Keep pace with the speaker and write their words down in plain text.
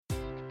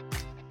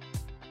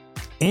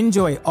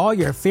Enjoy all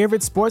your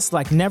favorite sports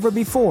like never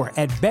before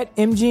at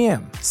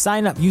BetMGM.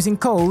 Sign up using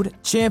code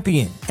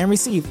CHAMPION and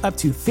receive up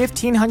to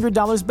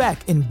 $1,500 back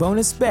in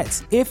bonus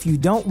bets if you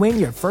don't win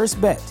your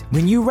first bet.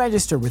 When you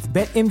register with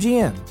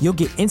BetMGM, you'll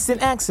get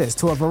instant access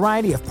to a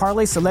variety of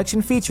parlay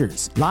selection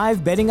features,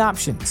 live betting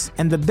options,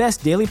 and the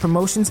best daily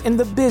promotions in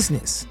the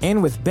business.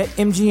 And with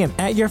BetMGM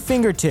at your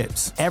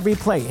fingertips, every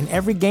play and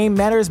every game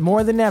matters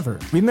more than ever.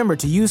 Remember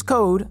to use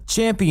code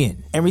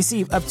CHAMPION and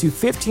receive up to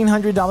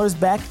 $1,500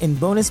 back in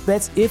bonus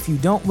bets if you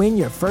don't win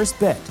your first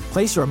bet.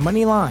 Place your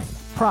money line,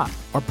 prop,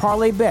 or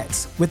parlay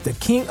bets with the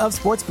king of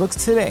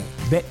sportsbooks today.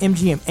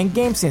 BetMGM and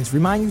GameSense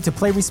remind you to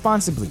play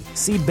responsibly.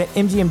 See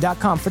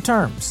BetMGM.com for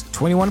terms.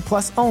 21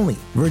 plus only.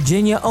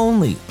 Virginia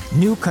only.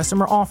 New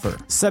customer offer.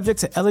 Subject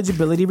to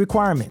eligibility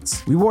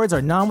requirements. Rewards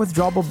are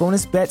non-withdrawable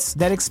bonus bets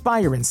that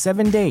expire in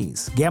 7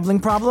 days. Gambling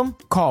problem?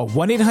 Call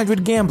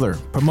 1-800-GAMBLER.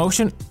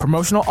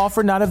 Promotional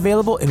offer not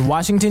available in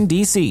Washington,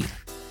 D.C.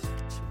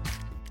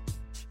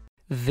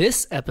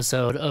 This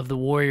episode of the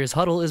Warriors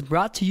Huddle is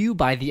brought to you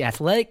by the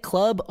Athletic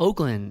Club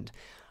Oakland.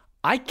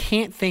 I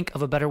can't think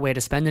of a better way to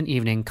spend an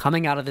evening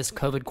coming out of this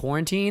COVID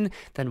quarantine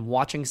than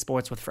watching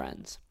sports with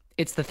friends.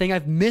 It's the thing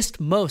I've missed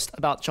most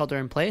about shelter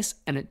in place,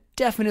 and it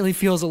definitely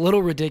feels a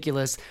little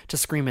ridiculous to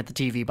scream at the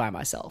TV by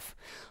myself.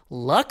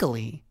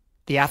 Luckily,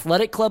 the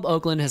Athletic Club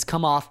Oakland has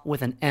come off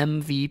with an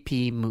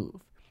MVP move.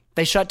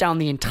 They shut down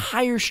the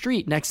entire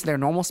street next to their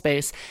normal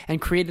space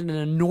and created an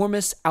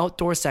enormous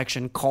outdoor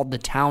section called the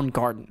Town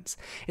Gardens.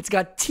 It's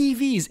got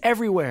TVs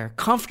everywhere,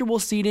 comfortable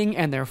seating,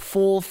 and their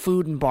full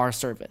food and bar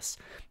service.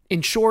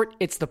 In short,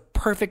 it's the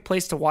perfect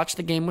place to watch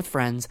the game with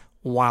friends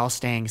while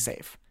staying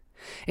safe.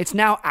 It's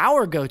now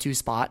our go-to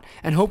spot,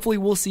 and hopefully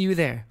we'll see you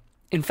there.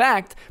 In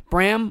fact,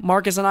 Bram,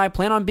 Marcus, and I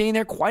plan on being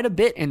there quite a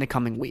bit in the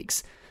coming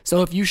weeks.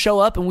 So if you show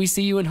up and we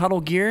see you in huddle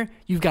gear,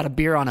 you've got a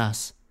beer on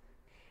us.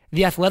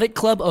 The Athletic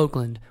Club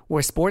Oakland,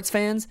 where sports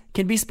fans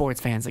can be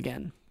sports fans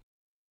again.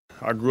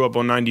 I grew up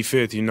on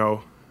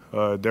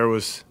 95th, there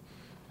was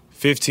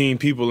 15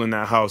 people in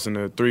that house, in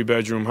a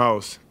 3-bedroom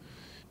house.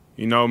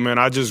 Man,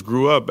 I just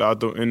grew up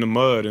in the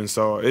mud, and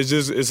so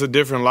it's a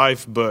different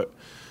life, but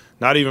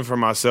not even for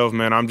myself,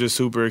 man. I'm just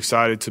super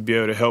excited to be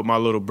able to help my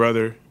little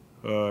brother.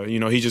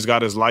 He just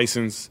got his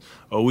license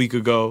a week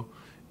ago.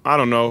 I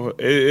don't know.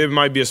 It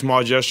might be a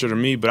small gesture to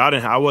me, but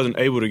I wasn't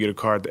able to get a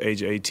car at the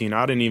age of 18.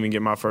 I didn't even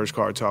get my first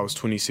car until I was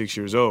 26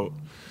 years old,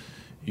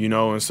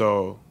 and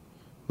so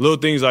little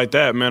things like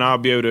that, man, I'll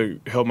be able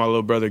to help my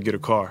little brother get a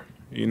car.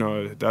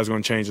 That's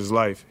going to change his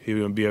life. He's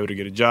going to be able to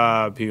get a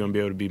job. He's going to be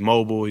able to be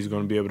mobile. He's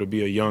going to be able to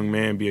be a young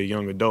man, be a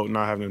young adult,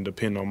 not having to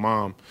depend on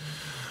mom.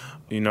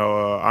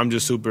 I'm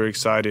just super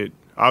excited,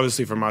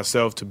 obviously for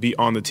myself, to be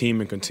on the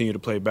team and continue to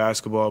play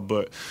basketball,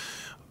 but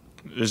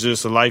it's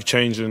just a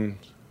life-changing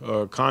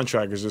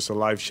contract. Is just a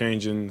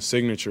life-changing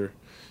signature,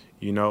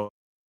 We're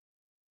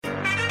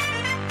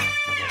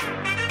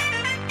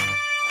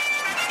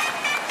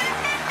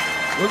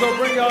going to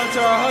bring y'all into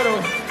our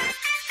huddle.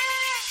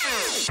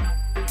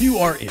 You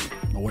are in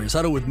the Warriors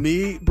Huddle with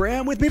me,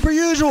 Bram, with me per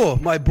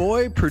usual, my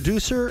boy,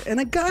 producer, and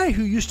a guy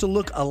who used to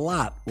look a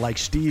lot like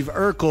Steve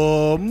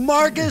Urkel,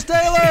 Marcus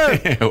Taylor.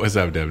 What's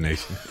up, Dub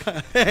Nation?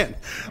 And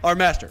our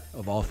master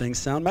of all things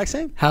sound, Max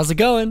Same. How's it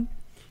going?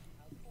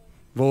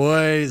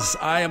 Boys,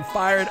 I am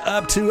fired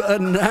up to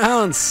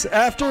announce,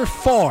 after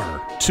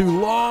far too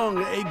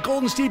long, a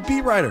Golden State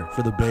beat writer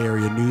for the Bay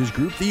Area News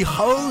Group, the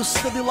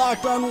host of the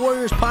Locked On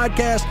Warriors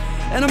podcast,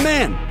 and a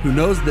man who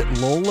knows that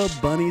Lola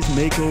Bunny's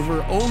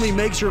makeover only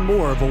makes her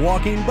more of a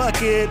walking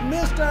bucket,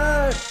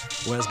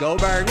 Mr. Wes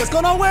Goldberg. What's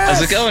going on, Wes?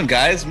 How's it going,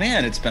 guys?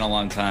 Man, it's been a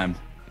long time.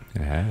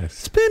 Yes.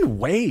 It's been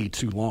way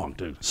too long,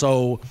 dude.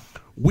 So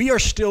we are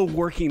still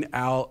working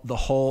out the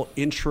whole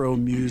intro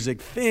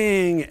music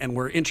thing, and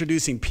we're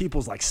introducing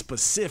people's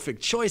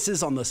specific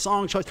choices on the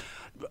song choice.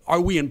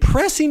 Are we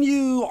impressing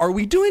you? Are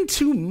we doing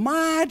too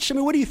much? I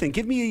mean, what do you think?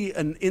 Give me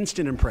an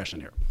instant impression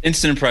here.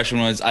 Instant impression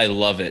was I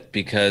love it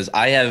because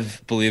I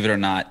have, believe it or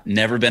not,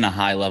 never been a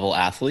high-level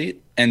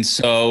athlete, and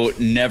so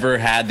never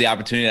had the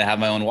opportunity to have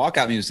my own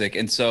walkout music.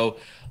 And so,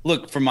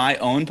 look, for my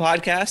own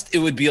podcast, it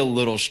would be a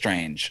little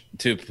strange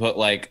to put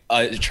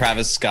a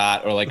Travis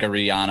Scott or a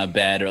Rihanna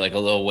bed or a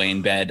Lil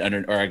Wayne bed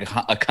or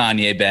a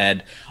Kanye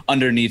bed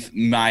underneath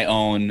my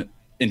own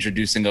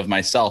introducing of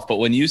myself. But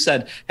when you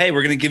said, hey,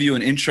 we're going to give you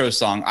an intro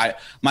song,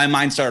 my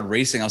mind started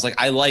racing. I was like,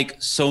 I like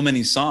so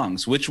many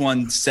songs. Which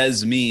one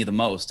says me the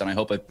most? And I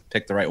hope I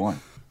picked the right one.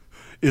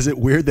 Is it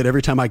weird that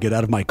every time I get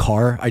out of my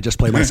car, I just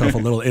play myself a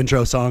little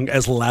intro song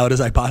as loud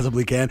as I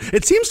possibly can?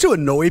 It seems to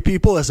annoy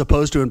people as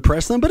opposed to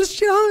impress them, but it's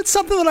it's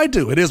something that I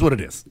do. It is what it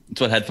is.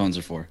 It's what headphones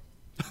are for.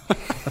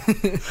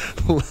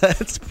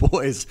 Let's,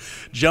 boys,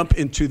 jump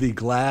into the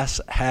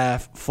glass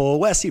half full.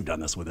 Wes, you've done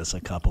this with us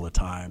a couple of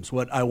times.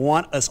 What I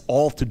want us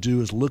all to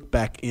do is look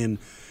back in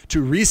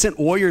to recent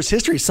Warriors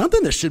history,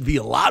 something that should be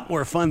a lot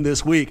more fun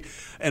this week,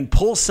 and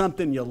pull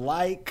something you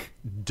like,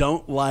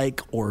 don't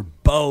like, or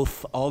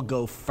both. I'll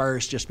go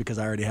first just because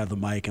I already have the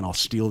mic and I'll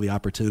steal the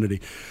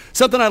opportunity.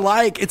 Something I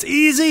like, it's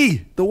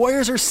easy. The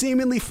Warriors are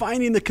seemingly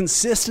finding the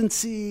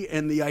consistency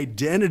and the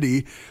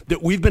identity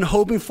that we've been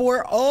hoping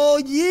for all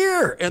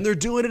year, and they're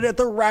doing it at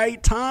the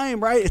right time,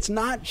 right? It's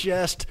not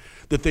just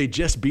that they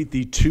just beat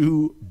the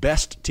two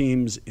best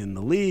teams in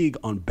the league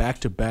on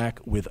back-to-back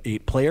with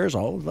 8 players,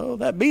 although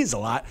that means a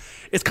lot.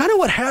 It's kind of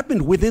what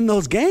happened within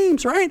those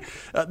games, right?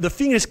 The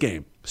Phoenix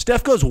game,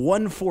 Steph goes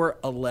 1 for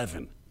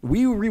 11.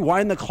 We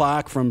rewind the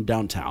clock from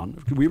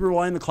downtown. We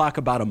rewind the clock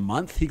about a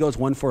month. He goes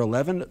 1 for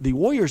 11. The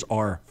Warriors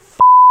are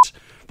f***ed.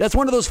 That's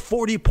one of those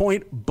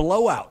 40-point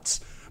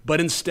blowouts. But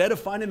instead of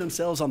finding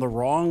themselves on the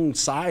wrong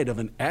side of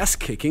an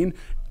ass-kicking,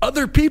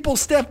 other people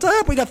stepped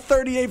up. We got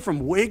 38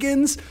 from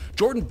Wiggins.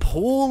 Jordan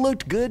Poole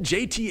looked good.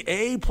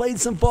 JTA played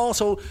some ball.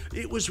 So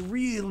it was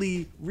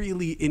really,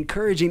 really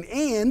encouraging.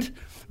 And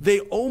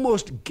they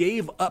almost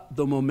gave up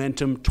the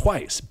momentum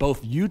twice.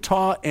 Both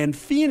Utah and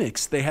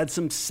Phoenix, they had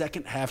some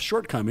second half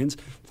shortcomings,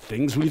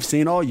 things we've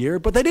seen all year,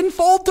 but they didn't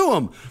fall to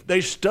them. They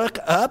stuck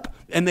up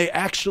and they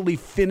actually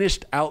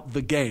finished out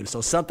the game.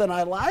 So something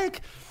I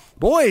like.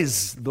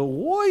 Boys, the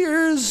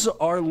Warriors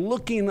are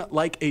looking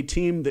like a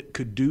team that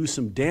could do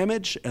some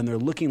damage, and they're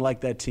looking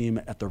like that team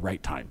at the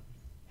right time.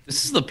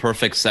 This is the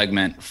perfect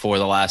segment for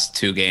the last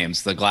 2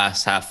 games, the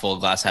glass half full,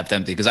 glass half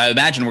empty, because I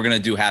imagine we're going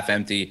to do half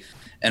empty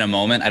in a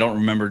moment. I don't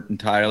remember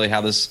entirely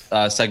how this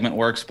segment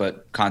works,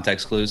 but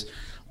context clues.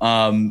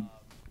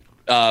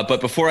 But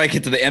before I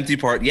get to the empty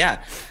part,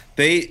 yeah,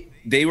 they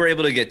were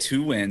able to get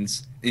 2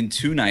 wins in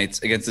 2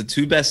 nights against the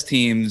 2 best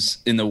teams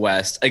in the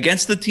West,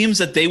 against the teams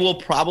that they will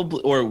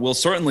probably or will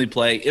certainly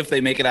play if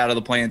they make it out of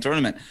the play-in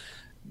tournament.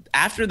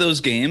 After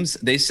those games,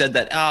 they said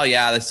that, oh,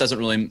 yeah, this doesn't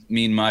really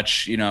mean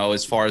much,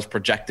 as far as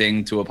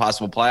projecting to a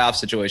possible playoff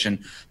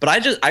situation. But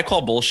I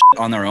call bullshit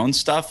on their own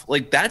stuff.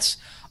 Like, that's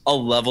a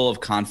level of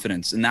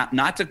confidence, and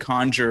not to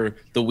conjure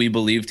the we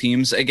believe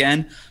teams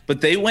again,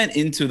 but they went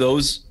into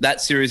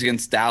that series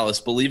against Dallas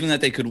believing that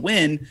they could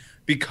win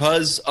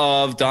because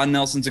of Don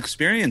Nelson's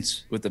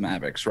experience with the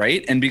Mavericks,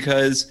 right? And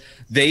because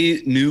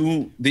they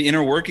knew the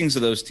inner workings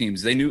of those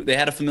teams. They knew they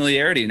had a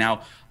familiarity.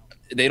 Now,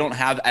 they don't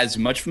have as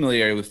much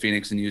familiarity with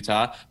Phoenix and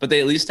Utah, but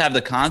they at least have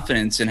the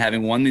confidence in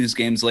having won these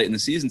games late in the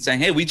season, saying,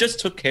 hey, we just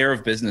took care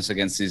of business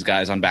against these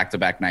guys on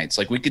back-to-back nights.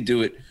 Like, we could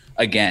do it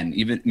again.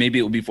 Even maybe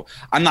it will be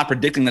I'm not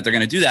predicting that they're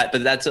going to do that,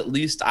 but that's at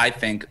least, I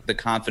think, the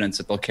confidence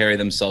that they'll carry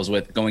themselves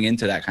with going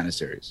into that kind of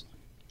series.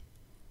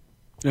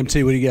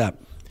 MT, what do you got?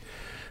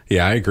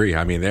 Yeah, I agree.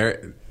 I mean,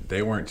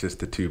 they weren't just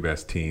the 2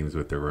 best teams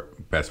with the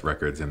best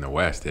records in the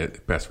West,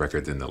 best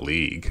records in the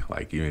league.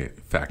 Like, you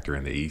factor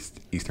in the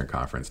Eastern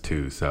Conference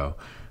too. So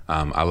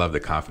I love the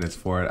confidence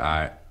for it.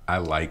 I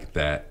like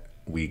that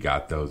we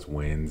got those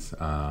wins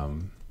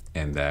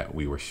and that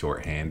we were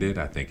shorthanded.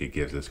 I think it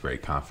gives us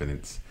great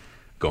confidence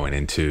going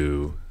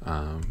into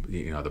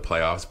the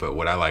playoffs. But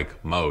what I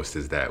like most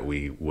is that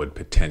we would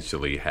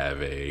potentially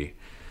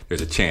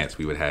there's a chance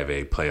we would have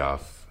a playoff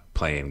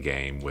play-in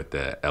game with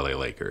the LA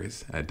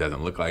Lakers. It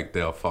doesn't look like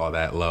they'll fall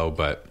that low,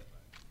 but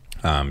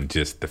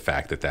just the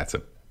fact that that's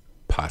a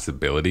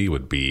possibility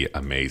would be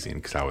amazing,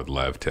 because I would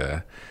love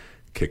to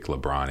kick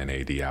LeBron and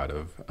AD out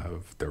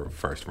of the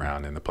first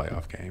round in the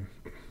playoff game.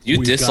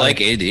 You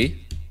dislike AD?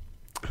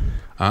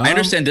 I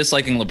understand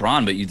disliking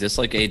LeBron, but you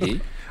dislike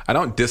AD? I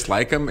don't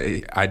dislike him.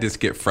 I just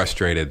get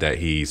frustrated that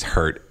he's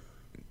hurt.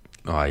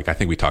 Like, I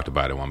think we talked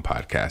about it in one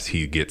podcast.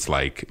 He gets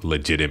like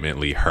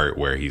legitimately hurt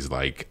where he's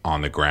like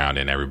on the ground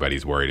and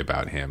everybody's worried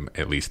about him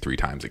at least 3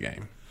 times a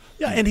game.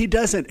 Yeah, and he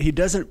doesn't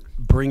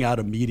bring out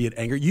immediate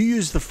anger. You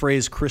use the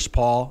phrase Chris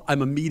Paul.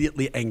 I'm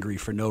immediately angry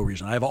for no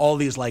reason. I have all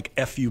these like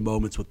FU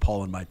moments with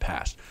Paul in my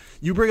past.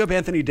 You bring up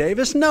Anthony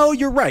Davis. No,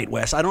 you're right,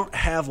 Wes. I don't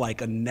have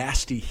like a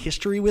nasty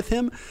history with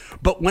him.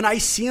 But when I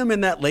see him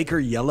in that Laker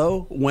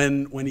yellow,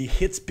 when he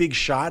hits big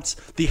shots,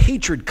 the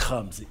hatred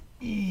comes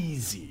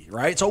easy,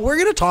 right? So we're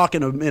going to talk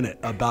in a minute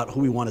about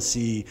who we want to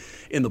see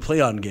in the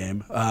play-on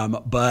game.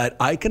 But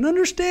I can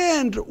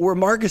understand where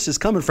Marcus is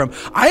coming from.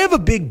 I have a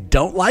big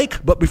don't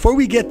like, but before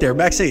we get there,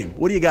 Maxime,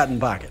 what do you got in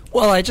pocket?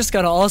 Well, I just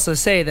got to also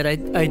say that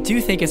I do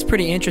think it's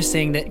pretty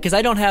interesting that, because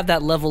I don't have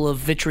that level of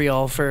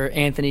vitriol for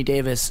Anthony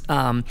Davis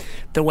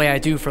the way I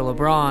do for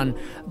LeBron,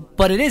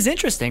 but it is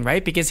interesting,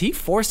 right? Because he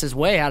forced his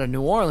way out of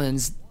New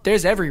Orleans.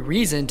 There's every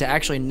reason to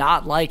actually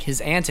not like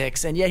his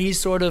antics, and yet he's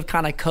sort of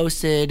kind of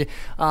coasted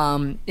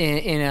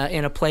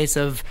in a place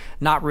of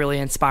not really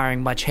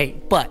inspiring much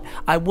hate. But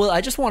I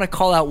just want to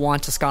call out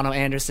Juan Toscano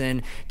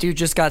Anderson. Dude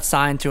just got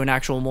signed to an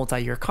actual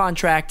multi-year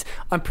contract.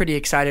 I'm pretty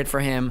excited for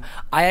him.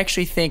 I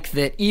actually think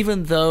that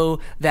even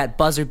though that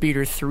buzzer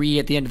beater 3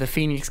 at the end of the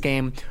Phoenix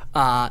game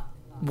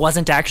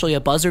wasn't actually a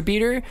buzzer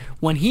beater.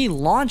 When he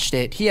launched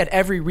it, he had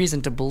every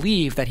reason to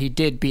believe that he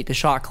did beat the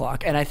shot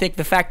clock. And I think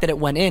the fact that it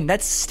went in,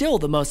 that's still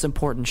the most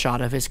important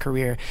shot of his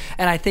career.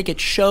 And I think it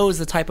shows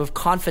the type of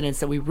confidence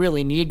that we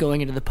really need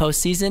going into the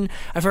postseason.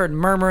 I've heard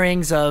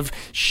murmurings of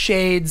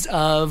shades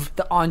of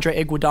the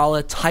Andre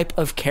Iguodala type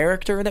of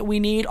character that we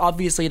need.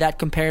 Obviously, that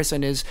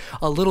comparison is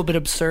a little bit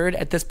absurd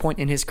at this point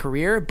in his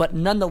career, but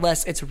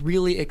nonetheless, it's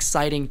really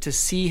exciting to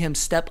see him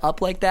step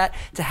up like that,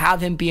 to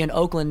have him be an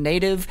Oakland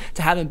native,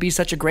 to have him be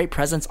such a great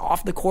presence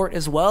off the court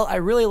as well. I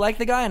really like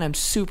the guy, and I'm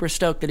super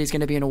stoked that he's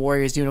going to be in a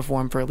Warriors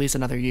uniform for at least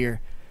another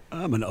year.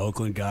 I'm an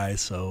Oakland guy,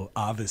 so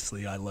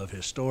obviously I love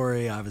his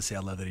story. Obviously, I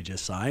love that he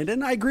just signed,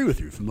 and I agree with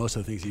you for most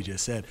of the things he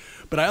just said.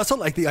 But I also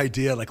like the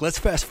idea, like, let's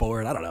fast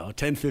forward, I don't know,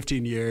 10,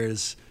 15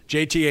 years.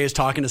 JTA is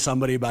talking to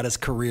somebody about his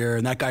career,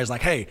 and that guy's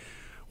like, hey,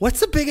 what's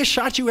the biggest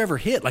shot you ever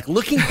hit? Like,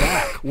 looking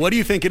back, what do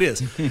you think it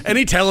is? And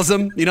he tells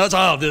him,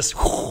 it's this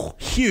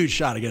huge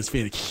shot against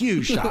Phoenix.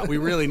 Huge shot. We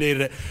really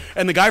needed it.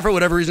 And the guy, for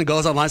whatever reason,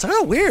 goes online and says,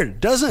 oh,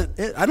 weird.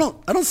 I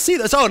don't see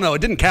this. Oh, no,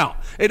 it didn't count.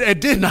 It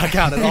did not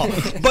count at all.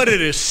 But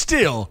it is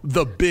still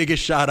the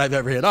biggest shot I've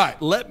ever hit. All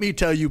right, let me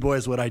tell you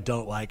boys what I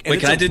don't like. And wait,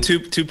 can I do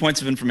two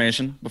points of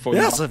information before we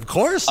Yes, of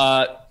course.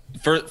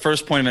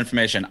 First point of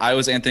information. I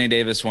was Anthony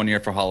Davis one year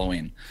for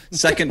Halloween.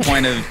 Second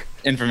point of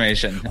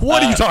information.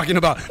 What are you talking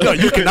about? No,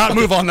 you cannot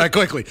move on that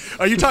quickly.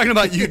 Are you talking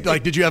about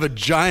did you have a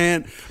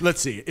giant,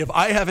 let's see, if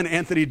I have an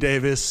Anthony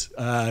Davis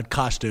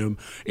costume,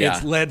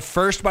 it's led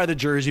first by the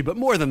jersey, but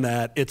more than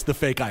that, it's the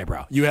fake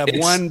eyebrow. You have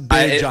one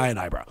big giant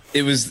eyebrow.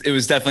 It was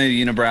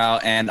definitely the unibrow,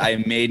 and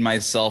I made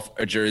myself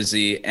a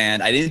jersey,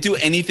 and I didn't do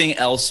anything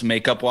else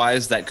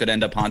makeup-wise that could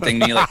end up haunting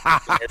me.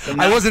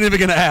 I wasn't even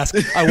going to ask.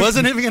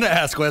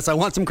 Wes. I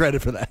want some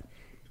credit for that.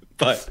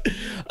 But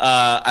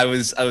I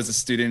was a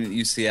student at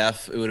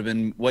UCF. It would have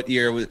been what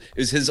year? It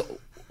was his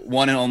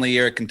one and only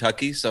year at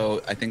Kentucky.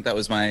 So I think that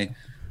was my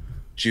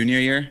junior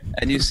year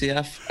at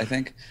UCF, I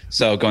think.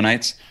 So go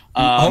Knights.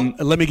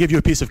 Let me give you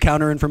a piece of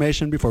counter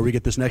information before we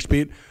get this next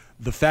beat.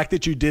 The fact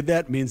that you did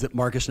that means that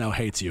Marcus now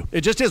hates you.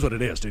 It just is what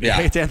it is, dude. He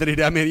hates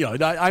Anthony. I mean,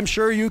 I'm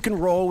sure you can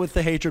roll with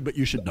the hatred, but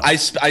you should know. I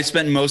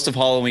spent most of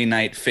Halloween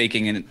night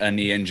faking a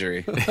knee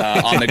injury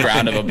on the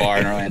ground of a bar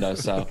in Orlando.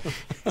 So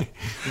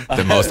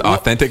the most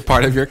authentic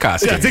part of your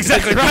costume. That's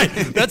exactly right.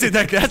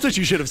 That's what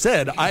you should have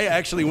said. I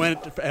actually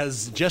went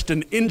as just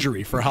an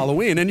injury for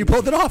Halloween, and you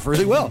pulled it off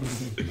really well.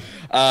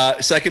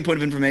 Second point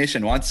of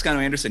information, Juan Toscano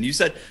Anderson. You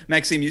said,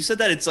 Maxime,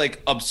 that it's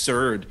like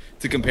absurd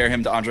to compare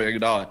him to Andre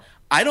Iguodala.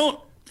 I don't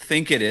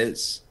think it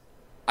is.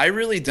 I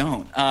really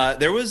don't.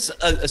 There was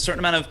a certain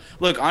amount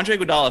of Andre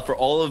Iguodala, for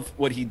all of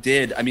what he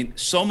did, I mean,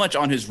 so much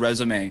on his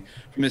resume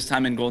from his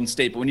time in Golden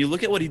State. But when you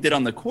look at what he did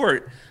on the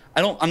court,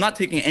 I'm not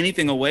taking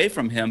anything away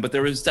from him, but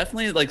there was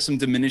definitely like some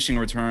diminishing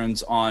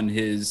returns on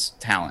his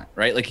talent,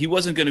 right? Like he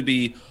wasn't going to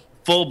be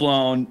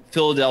full-blown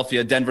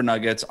Philadelphia, Denver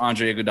Nuggets,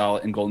 Andre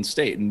Iguodala in Golden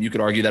State. And you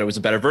could argue that it was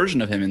a better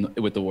version of him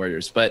with the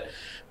Warriors. But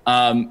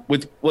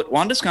with what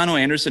Juan Toscano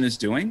Anderson is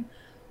doing,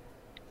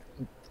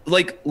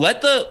 let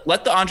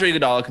the Andre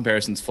Iguodala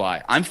comparisons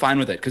fly. I'm fine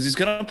with it because he's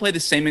going to play the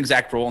same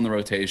exact role in the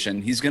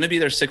rotation. He's going to be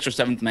their 6th or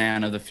 7th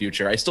man of the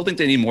future. I still think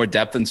they need more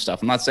depth and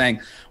stuff. I'm not saying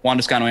Juan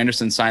Toscano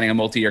Anderson signing a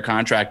multi-year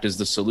contract is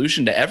the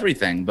solution to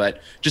everything, but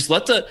just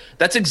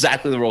that's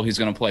exactly the role he's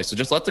going to play. So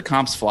just let the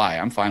comps fly.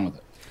 I'm fine with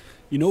it.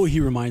 You know what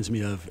he reminds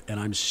me of, and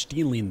I'm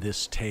stealing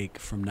this take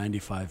from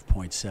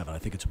 95.7. I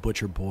think it's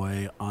Butcher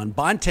Boy on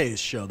Bonte's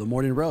show, The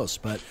Morning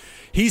Roast, but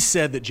he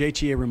said that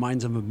JTA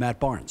reminds him of Matt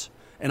Barnes.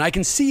 And I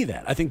can see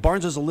that. I think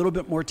Barnes is a little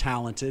bit more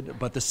talented,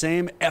 but the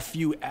same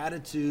FU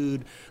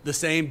attitude, the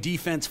same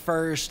defense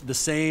first, the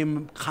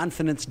same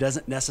confidence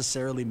doesn't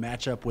necessarily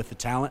match up with the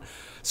talent.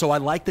 So I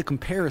like the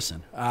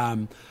comparison.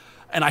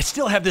 And I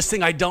still have this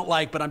thing I don't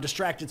like, but I'm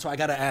distracted, so I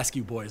got to ask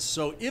you boys.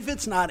 So if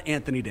it's not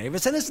Anthony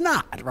Davis, and it's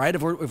not, right?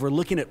 If we're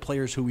looking at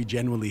players who we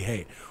genuinely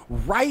hate,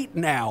 right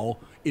now,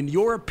 in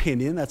your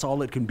opinion, that's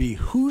all it can be,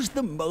 who's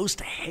the most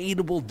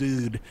hateable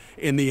dude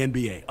in the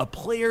NBA? A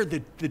player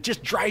that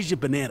just drives you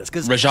bananas?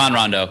 Rajon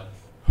Rondo.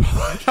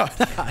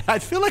 I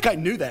feel like I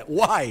knew that.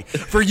 Why?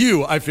 For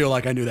you, I feel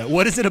like I knew that.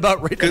 What is it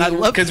about Rajon?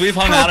 Because we've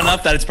hung out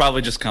enough that it's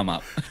probably just come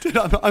up. Dude,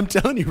 I'm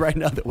telling you right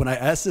now that when I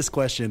asked this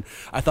question,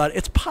 I thought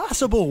it's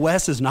possible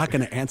Wes is not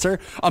going to answer.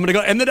 I'm going to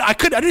go, and then I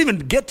didn't even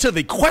get to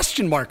the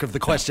question mark of the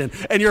question,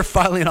 and you're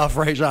filing off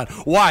Rajon.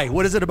 Why?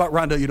 What is it about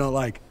Rondo you don't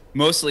like?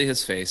 Mostly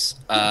his face.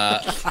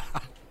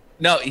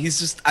 No, he's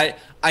just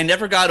I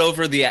never got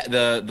over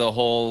the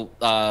whole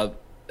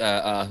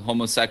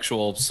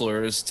homosexual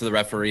slurs to the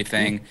referee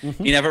thing.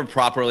 Mm-hmm. He never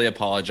properly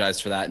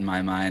apologized for that in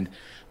my mind.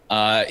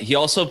 He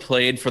also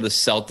played for the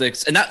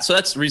Celtics, and so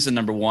that's reason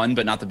number one,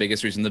 but not the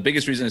biggest reason. The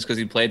biggest reason is because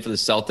he played for the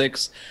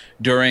Celtics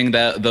during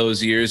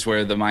those years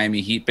where the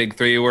Miami Heat Big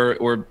Three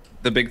were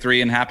the Big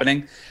Three and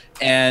happening,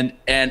 and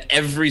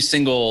every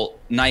single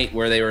night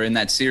where they were in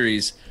that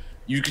series,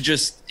 you could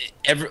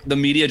the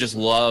media just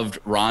loved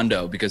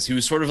Rondo because he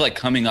was sort of like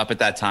coming up at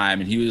that time,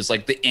 and he was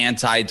like the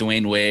anti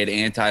Dwayne Wade,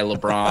 anti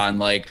LeBron,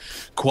 like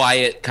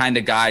quiet kind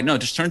of guy. No, it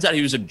just turns out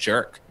he was a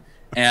jerk.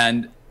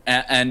 And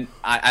And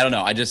I don't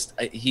know.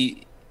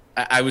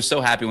 I was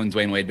so happy when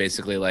Dwayne Wade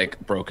basically like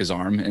broke his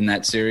arm in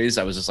that series.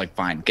 I was just like,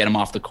 fine, get him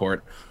off the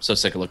court. So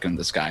sick of looking at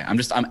this guy. I'm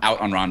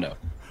out on Rondo.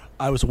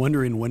 I was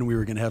wondering when we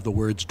were going to have the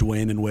words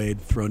Dwayne and Wade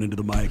thrown into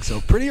the mic.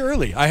 So pretty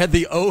early. I had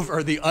the over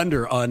or the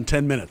under on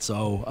 10 minutes.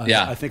 So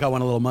I think I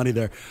won a little money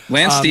there.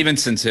 Lance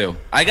Stevenson too.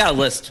 I got a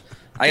list.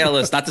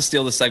 Not to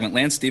steal the segment.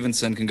 Lance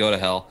Stevenson can go to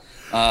hell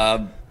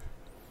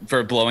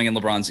for blowing in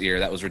LeBron's ear.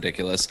 That was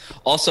ridiculous.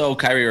 Also,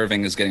 Kyrie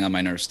Irving is getting on my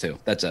nerves too.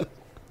 That's it.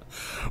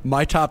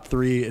 My top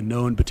three in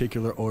no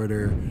particular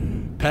order: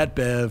 Pat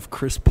Bev,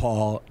 Chris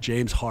Paul,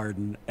 James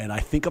Harden, and I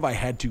think if I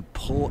had to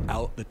pull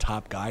out the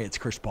top guy, it's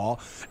Chris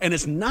Paul. And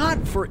it's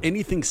not for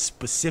anything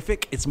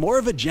specific. It's more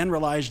of a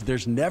generalized.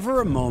 There's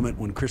never a moment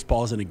when Chris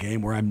Paul's in a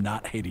game where I'm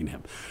not hating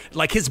him.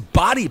 Like his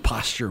body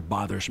posture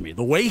bothers me.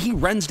 The way he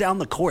runs down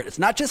the court. It's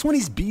not just when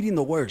he's beating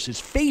the Warriors.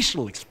 His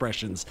facial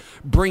expressions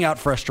bring out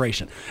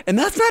frustration. And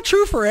that's not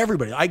true for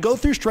everybody. I go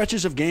through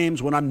stretches of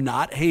games when I'm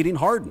not hating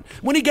Harden.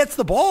 When he gets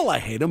the ball, I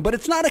hate him, but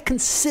it's not a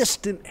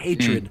consistent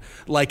hatred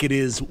like it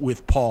is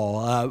with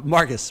Paul.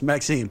 Marcus,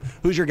 Maxime,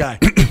 who's your guy?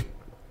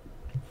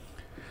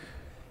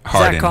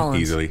 Harden,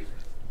 easily.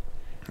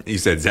 You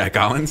said Zach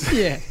Collins?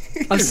 Yeah.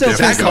 I'm still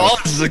Zach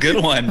Collins is a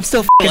good one. I'm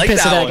still like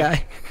pissed at that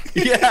guy.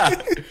 Yeah,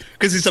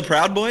 because he's a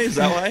Proud Boy. Is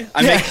that why?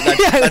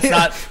 That's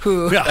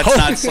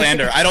not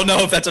slander. I don't know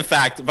if that's a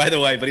fact, by the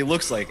way, but he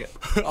looks like it.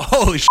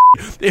 Holy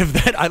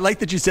shit! I like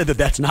that you said that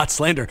that's not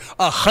slander.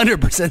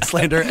 100%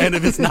 slander. And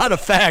if it's not a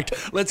fact,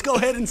 let's go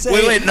ahead and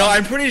say. Wait. No,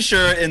 I'm pretty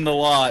sure in the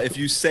law, if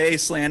you say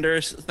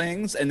slander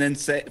things and then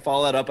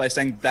follow that up by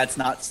saying that's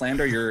not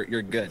slander,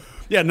 you're good.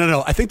 Yeah,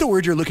 no. I think the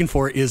word you're looking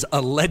for is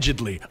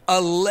allegedly.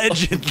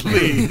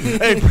 Allegedly.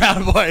 Hey,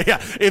 Proud Boy. Yeah.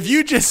 If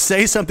you just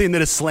say something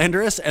that is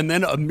slanderous and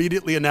then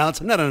immediately announce,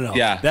 no.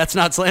 Yeah. That's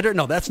not slander.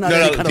 No, that's not.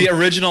 The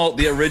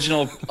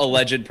original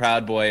alleged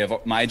Proud Boy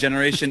of my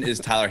generation is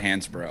Tyler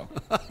Hansbrough.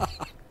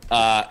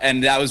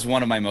 And that was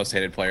one of my most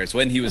hated players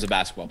when he was a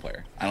basketball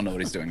player. I don't know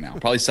what he's doing now.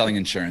 Probably selling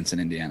insurance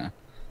in Indiana.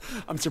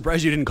 I'm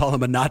surprised you didn't call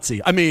him a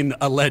Nazi. I mean,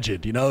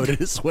 alleged. You know,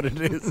 it is what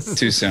it is.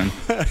 Too soon.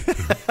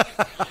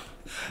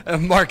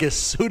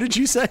 Marcus, who did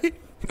you say?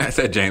 I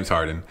said James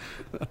Harden.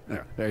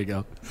 There you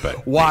go.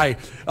 But why?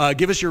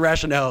 Give us your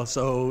rationale.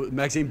 So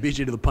Maxime beat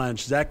you to the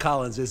punch. Zach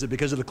Collins, is it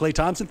because of the Klay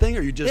Thompson thing,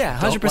 or you just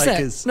 100%. Like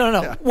his? No.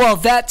 Yeah. Well,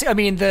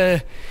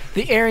 the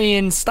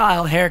Aryan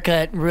style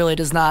haircut really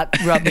does not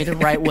rub me the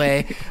right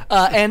way.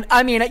 And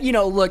I mean,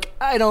 look,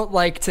 I don't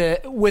like to,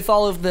 with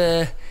all of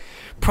the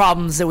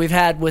problems that we've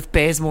had with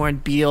Bazemore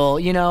and Beal,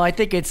 I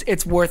think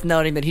it's worth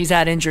noting that he's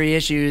had injury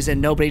issues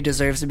and nobody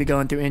deserves to be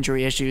going through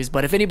injury issues.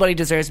 But if anybody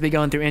deserves to be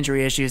going through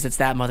injury issues, it's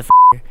that motherfucker.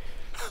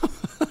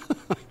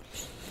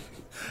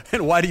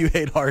 And why do you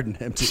hate Harden,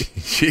 MT?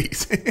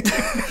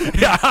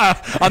 Jeez. Yeah,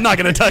 I'm not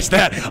going to touch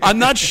that. I'm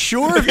not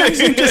sure if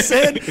Maxime just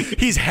said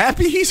he's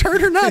happy he's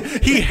hurt or not.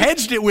 He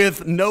hedged it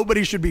with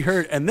nobody should be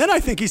hurt. And then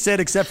I think he said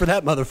except for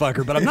that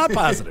motherfucker, but I'm not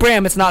positive.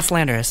 Bram, it's not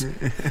slanderous.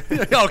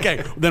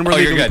 Okay, then we're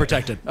legally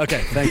protected.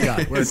 Okay, thank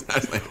God.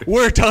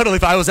 We're totally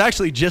fine. I was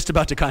actually just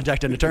about to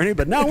contact an attorney,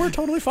 but now we're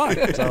totally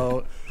fine.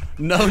 So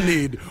no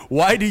need.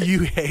 Why do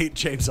you hate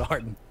James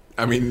Harden?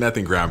 I mean,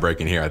 nothing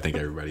groundbreaking here. I think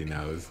everybody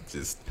knows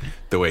just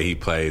the way he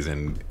plays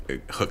and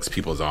hooks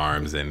people's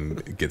arms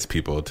and gets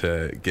people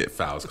to get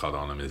fouls called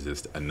on them is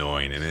just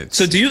annoying. And it's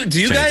so do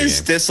you guys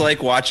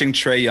dislike watching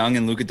Trae Young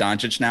and Luka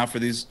Doncic now for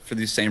these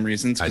same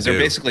reasons? Because they're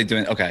basically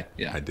doing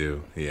I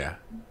do. Yeah.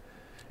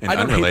 And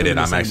unrelated,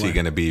 I'm actually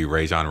going to be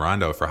Rajon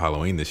Rondo for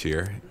Halloween this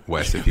year.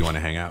 Wes, if you want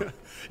to hang out.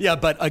 Yeah,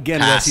 but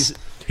again, Wes,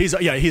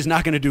 he's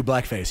not going to do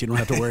blackface. You don't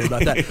have to worry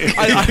about that.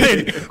 I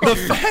mean, the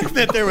fact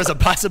that there was a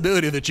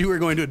possibility that you were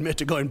going to admit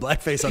to going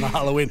blackface on a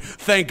Halloween,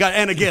 thank God.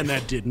 And again,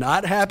 that did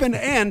not happen.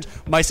 And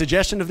my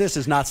suggestion of this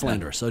is not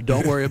slanderous, so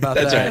don't worry about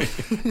that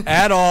right.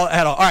 at all.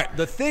 All right,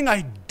 the thing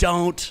I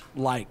don't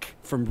like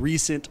from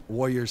recent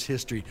Warriors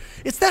history,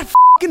 it's that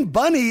fucking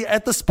bunny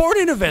at the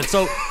sporting event.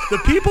 So the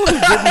people who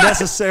didn't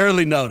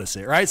necessarily notice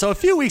it, right? So a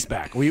few weeks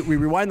back, we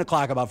rewind the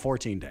clock about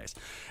 14 days.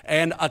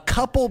 And a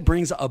couple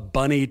brings a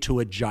bunny to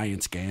a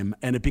Giants game,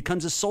 and it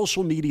becomes a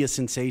social media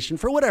sensation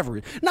for whatever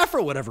reason. Not for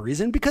whatever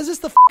reason, because it's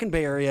the fucking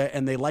Bay Area,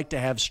 and they like to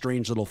have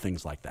strange little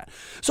things like that.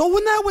 So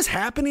when that was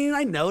happening,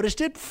 I noticed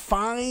it.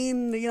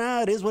 Fine,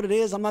 it is what it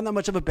is. I'm not that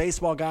much of a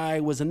baseball guy.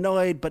 Was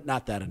annoyed, but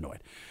not that annoyed.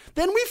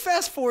 Then we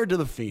fast forward to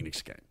the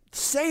Phoenix game.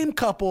 Same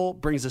couple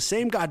brings the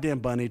same goddamn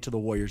bunny to the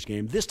Warriors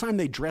game. This time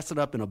they dress it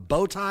up in a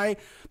bow tie.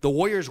 The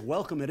Warriors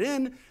welcome it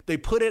in. They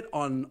put it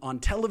on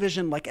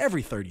television like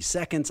every 30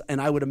 seconds, and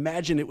I would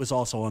imagine it was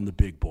also on the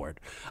big board.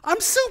 I'm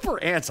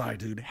super anti,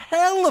 dude.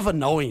 Hell of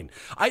annoying.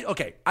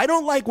 I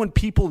don't like when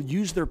people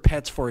use their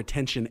pets for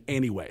attention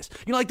anyways.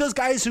 Like those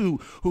guys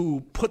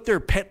who put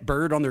their pet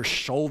bird on their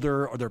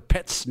shoulder or their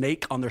pet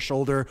snake on their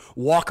shoulder,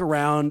 walk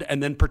around,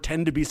 and then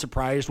pretend to be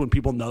surprised when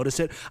people notice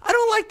it. I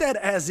don't like that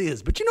as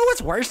is. But you know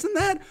what's worse? worse than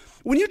that?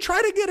 When you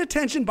try to get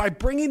attention by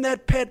bringing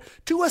that pet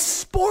to a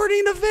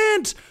sporting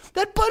event,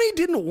 that bunny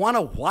didn't want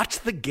to watch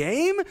the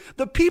game.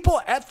 The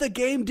people at the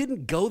game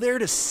didn't go there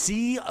to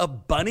see a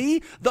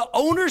bunny. The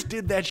owners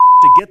did that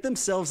to get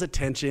themselves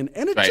attention,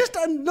 and it just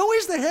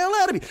annoys the hell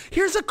out of me.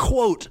 Here's a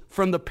quote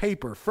from the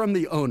paper, from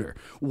the owner,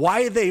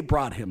 why they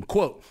brought him.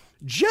 Quote,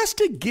 "Just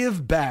to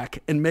give back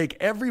and make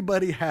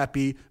everybody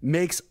happy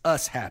makes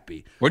us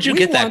happy." Where'd you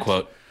get that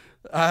quote?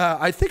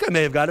 I think I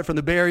may have got it from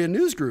the Bay Area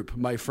News Group,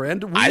 my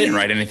friend. I didn't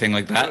write anything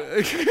like that.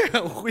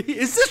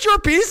 Is this your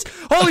piece?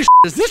 Holy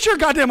is this your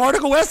goddamn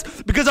article, Wes?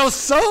 Because I was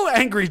so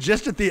angry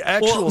just at the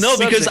actual no,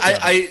 because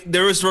subject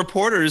there was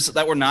reporters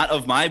that were not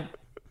of my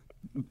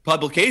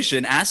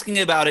publication asking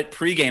about it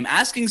pregame,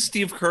 asking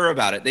Steve Kerr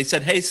about it. They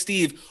said, "Hey,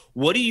 Steve,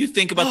 what do you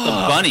think about the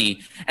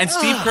bunny?" And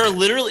Steve Kerr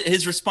literally,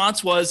 his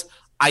response was,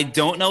 "I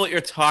don't know what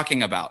you're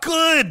talking about."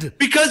 Good.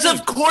 Because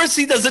of course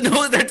he doesn't know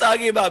what they're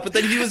talking about. But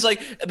then he was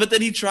like, but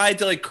then he tried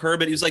to like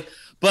curb it. He was like,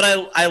 "But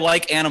I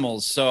like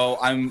animals, so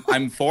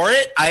I'm for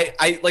it."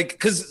 I like,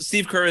 because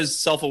Steve Kerr is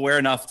self-aware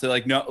enough to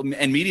like know,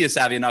 and media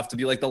savvy enough to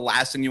be like, the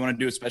last thing you want to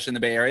do, especially in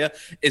the Bay Area,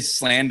 is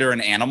slander an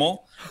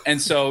animal.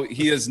 And so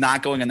he is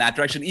not going in that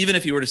direction. Even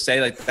if you were to say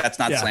like that's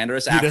not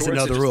slanderous, he doesn't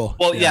know the rule.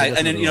 Well,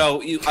 and then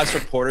us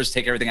reporters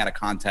take everything out of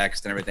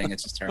context and everything.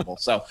 It's just terrible.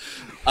 So.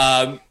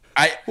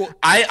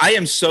 I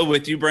am so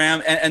with you,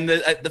 Bram, and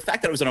the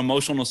fact that it was an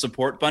emotional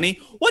support bunny.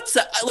 What's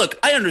that? Look,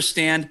 I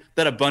understand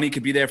that a bunny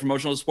could be there for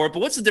emotional support, but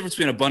what's the difference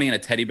between a bunny and a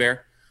teddy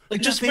bear?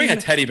 Like, just bring a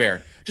teddy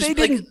bear. Just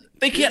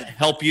they can't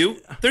help you.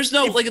 There's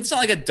no it's not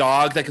like a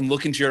dog that can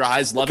look into your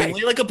eyes lovingly.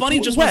 Okay. Like a bunny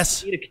just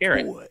wants to eat a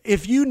carrot.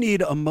 If you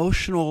need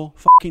emotional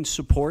fucking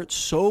support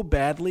so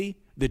badly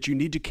that you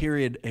need to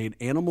carry an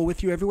animal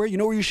with you everywhere, you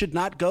know where you should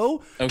not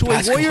go? To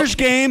a Warriors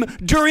game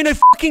during a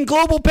fucking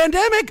global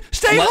pandemic.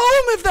 Stay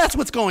home if that's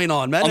what's going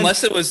on, man.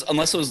 Unless it was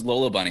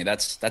Lola Bunny.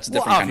 That's a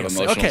different kind of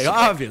emotional support.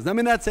 Obvious. I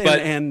mean, that's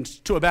and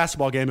to a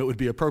basketball game it would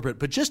be appropriate.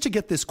 But just to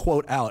get this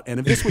quote out,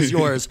 and if this was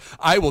yours,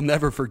 I will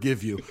never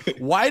forgive you.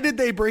 Why did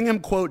they bring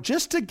him, quote,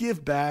 "just to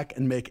give back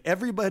and make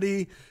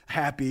everybody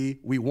happy?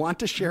 We want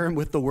to share him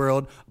with the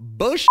world."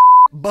 Bush.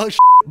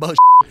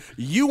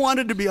 You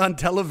wanted to be on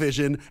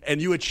television and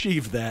you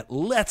achieved that.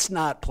 Let's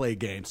not play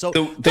games. So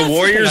the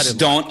Warriors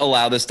don't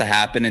allow this to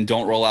happen and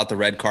don't roll out the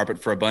red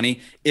carpet for a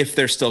bunny if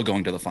they're still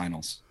going to the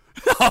finals.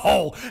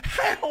 No,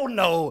 hell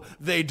no,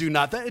 they do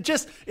not. It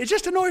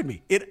just annoyed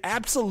me. It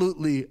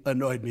absolutely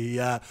annoyed me.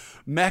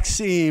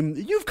 Maxime,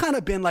 you've kind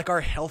of been like our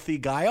healthy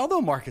guy,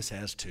 although Marcus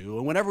has too.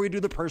 And whenever we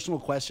do the personal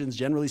questions,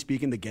 generally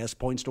speaking, the guest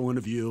points to one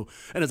of you.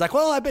 And it's like,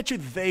 well, I bet you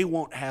they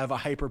won't have a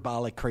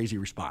hyperbolic, crazy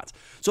response.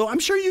 So I'm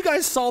sure you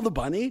guys saw the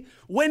bunny.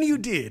 When you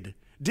did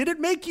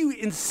it make you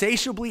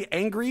insatiably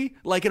angry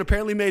like it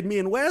apparently made me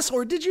and Wes,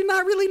 or did you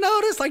not really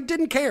notice, like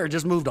didn't care,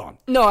 just moved on?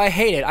 No, I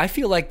hate it. I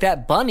feel like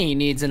that bunny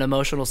needs an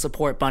emotional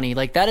support bunny.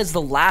 Like that is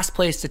the last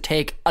place to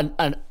take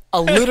a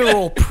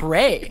literal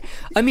prey.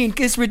 I mean,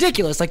 it's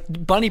ridiculous. Like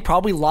bunny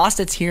probably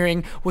lost its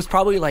hearing, was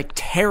probably like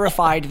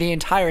terrified the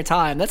entire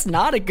time. That's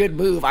not a good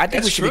move. I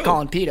think we should be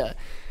calling PETA.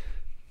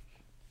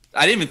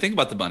 I didn't even think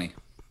about the bunny.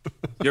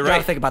 You're right. You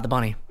gotta think about the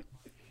bunny.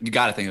 You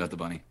gotta think about the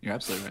bunny. You're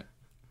absolutely right.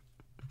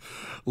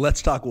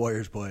 Let's talk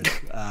Warriors, boys.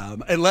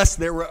 Unless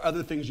there were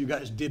other things you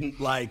guys didn't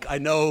like. I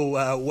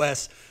know,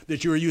 Wes,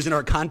 that you were using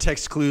our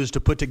context clues to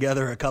put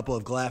together a couple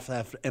of glass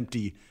half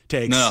empty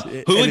takes. No.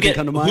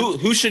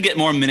 Who should get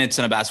more minutes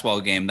in a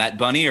basketball game, that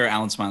bunny or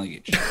Alan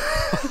Smiley-Geach?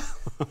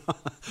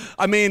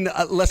 I mean,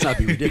 let's not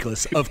be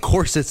ridiculous. Of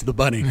course it's the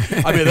bunny.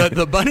 I mean,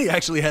 the bunny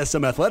actually has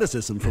some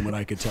athleticism from what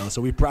I could tell,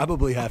 so we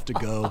probably have to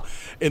go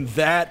in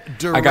that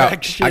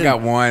direction. I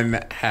got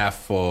one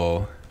half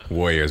full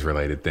Warriors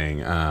related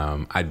thing.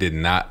 I did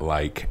not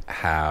like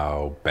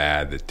how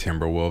bad the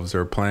Timberwolves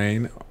are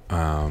playing,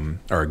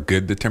 or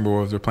good the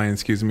Timberwolves are playing,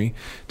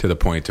 to the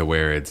point to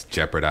where it's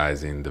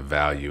jeopardizing the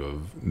value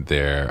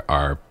of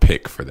our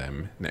pick for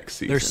them next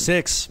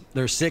season.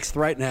 They're sixth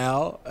right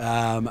now.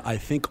 I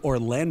think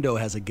Orlando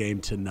has a game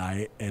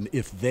tonight, and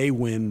if they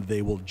win,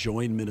 they will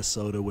join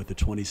Minnesota with a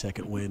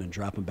 22nd win and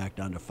drop them back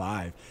down to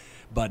 5.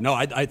 But no,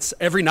 it's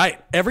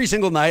every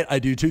single night I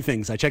do two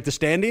things. I check the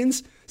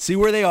standings, see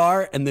where they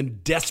are, and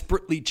then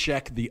desperately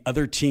check the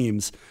other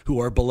teams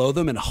who are below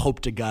them and hope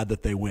to God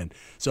that they win.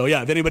 So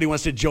yeah, if anybody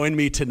wants to join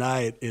me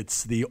tonight,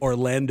 it's the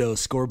Orlando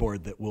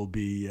scoreboard that will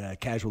be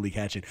casually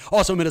catching.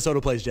 Also,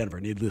 Minnesota plays Denver.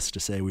 Needless to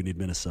say, we need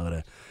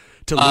Minnesota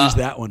to lose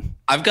that one.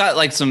 I've got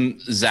like some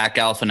Zach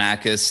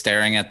Galifianakis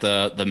staring at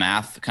the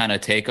math kind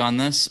of take on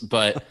this,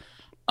 but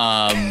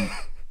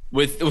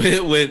with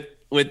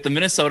the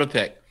Minnesota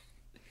pick,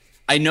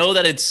 I know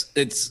that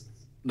it's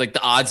like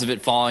the odds of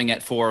it falling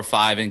at 4 or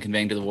 5 and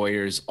conveying to the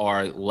Warriors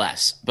are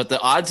less, but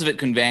the odds of it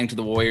conveying to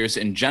the Warriors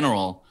in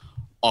general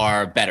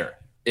are better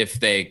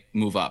if they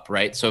move up,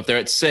 right? So if they're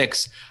at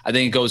 6, I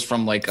think it goes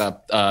from like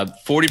a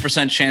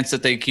 40% chance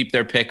that they keep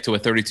their pick to a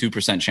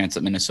 32% chance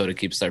that Minnesota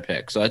keeps their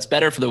pick. So that's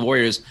better for the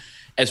Warriors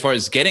as far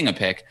as getting a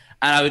pick.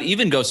 And I would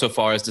even go so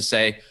far as to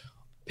say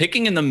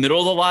picking in the middle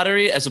of the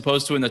lottery as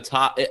opposed to in the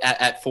top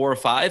at 4 or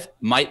 5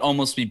 might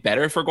almost be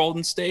better for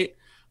Golden State.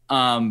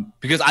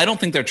 Because I don't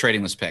think they're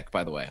trading this pick,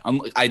 by the way.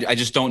 I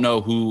just don't know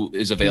who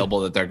is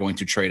available that they're going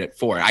to trade it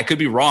for. I could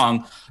be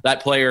wrong.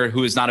 That player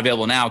who is not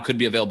available now could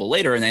be available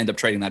later, and they end up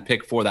trading that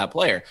pick for that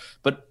player.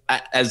 But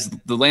as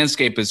the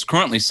landscape is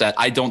currently set,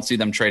 I don't see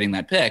them trading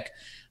that pick.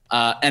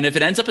 And if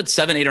it ends up at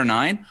 7, 8, or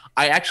 9,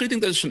 I actually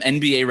think there's some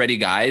NBA-ready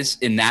guys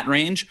in that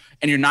range,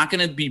 and there's not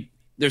going to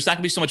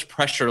be so much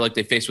pressure like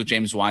they face with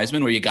James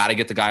Wiseman, where you got to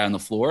get the guy on the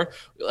floor.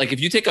 Like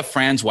if you take a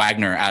Franz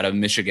Wagner out of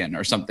Michigan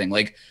or something,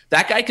 like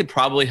that guy could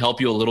probably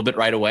help you a little bit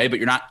right away, but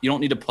you don't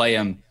need to play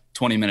him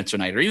 20 minutes a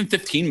night or even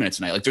 15 minutes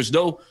a night. Like there's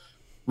no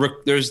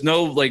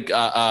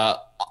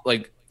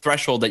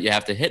threshold that you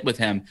have to hit with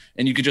him,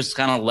 and you could just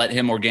kind of let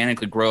him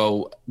organically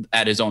grow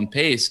at his own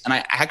pace. And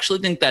I actually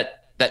think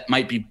that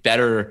might be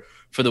better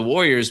for the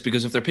Warriors,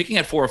 because if they're picking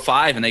at 4 or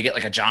 5 and they get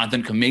like a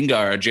Jonathan Kuminga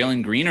or a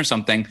Jalen Green or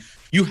something,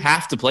 you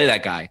have to play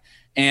that guy.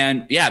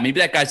 And yeah, maybe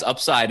that guy's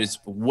upside is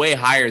way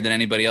higher than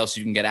anybody else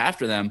you can get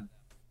after them.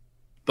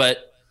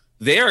 But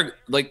they are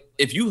like,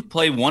 if you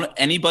play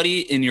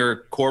anybody in your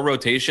core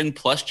rotation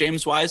plus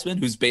James Wiseman,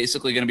 who's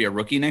basically going to be a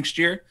rookie next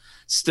year,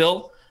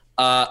 still,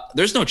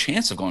 there's no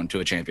chance of going to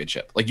a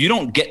championship. Like you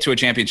don't get to a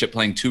championship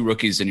playing 2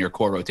 rookies in your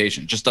core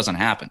rotation. It just doesn't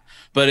happen.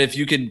 But if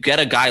you could get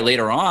a guy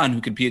later on who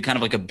could be kind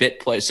of like a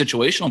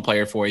situational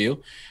player for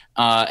you,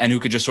 and who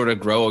could just sort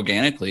of grow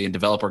organically and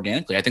develop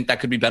organically, I think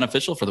that could be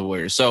beneficial for the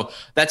Warriors. So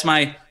that's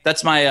my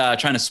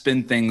trying to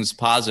spin things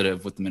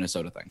positive with the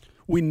Minnesota thing.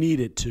 We need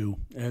it to.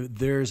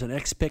 There's an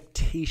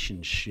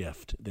expectation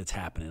shift that's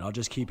happening. I'll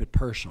just keep it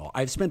personal.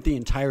 I've spent the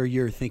entire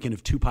year thinking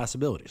of 2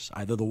 possibilities.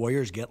 Either the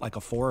Warriors get like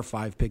a 4 or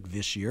 5 pick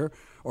this year,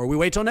 or we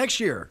wait till next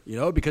year,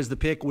 because the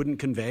pick wouldn't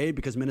convey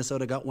because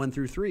Minnesota got 1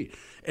 through 3.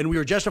 And we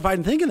were justified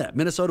in thinking that.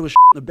 Minnesota was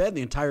in the bed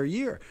the entire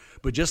year.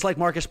 But just like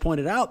Marcus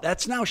pointed out,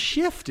 that's now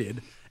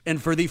shifted. And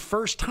for the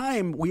first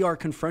time, we are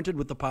confronted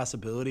with the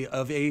possibility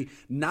of a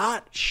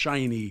not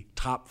shiny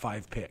top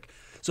 5 pick.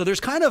 So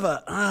there's kind of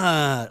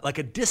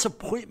a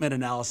disappointment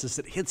analysis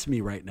that hits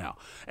me right now.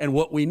 And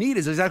what we need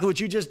is exactly what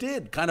you just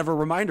did, kind of a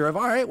reminder of,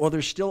 all right, well,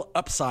 there's still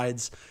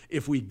upsides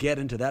if we get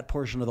into that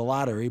portion of the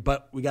lottery,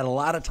 but we got a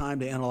lot of time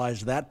to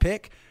analyze that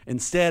pick.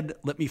 Instead,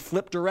 let me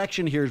flip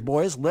direction here,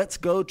 boys. Let's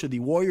go to the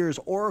Warriors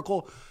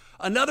Oracle.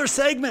 Another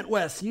segment,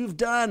 Wes, you've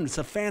done. It's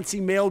a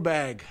fancy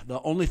mailbag. The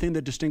only thing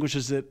that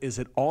distinguishes it is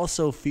it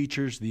also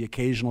features the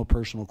occasional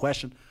personal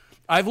question.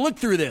 I've looked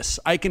through this.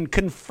 I can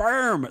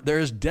confirm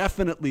there's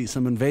definitely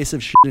some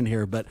invasive shit in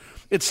here, but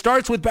it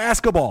starts with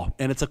basketball,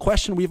 and it's a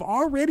question we've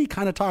already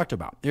kind of talked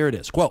about. Here it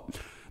is. Quote,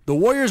 the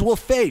Warriors will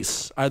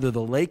face either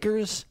the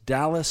Lakers,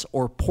 Dallas,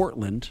 or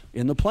Portland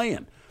in the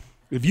play-in.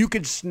 If you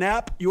could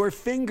snap your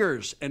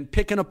fingers and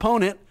pick an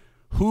opponent,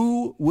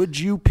 who would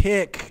you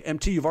pick?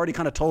 MT, you've already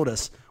kind of told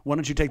us. Why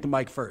don't you take the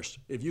mic first?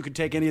 If you could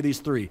take any of these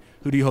 3,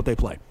 who do you hope they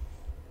play?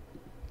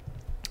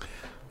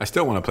 I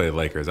still want to play the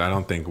Lakers. I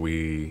don't think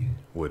we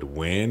would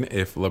win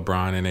if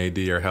LeBron and AD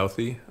are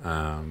healthy,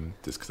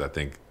 just because I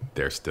think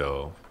they're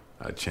still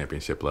a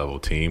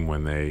championship-level team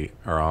when they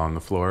are all on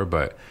the floor.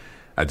 But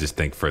I just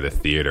think for the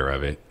theater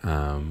of it,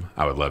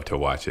 I would love to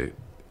watch it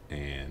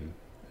and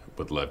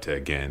would love to,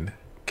 again,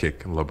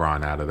 kick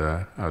LeBron out of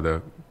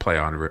the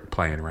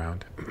play-in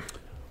round.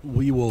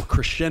 We will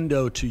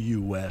crescendo to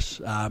you, Wes.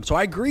 So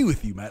I agree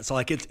with you, Matt. So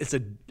it's a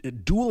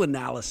dual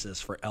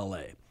analysis for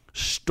LA.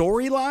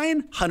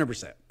 Storyline,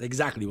 100%.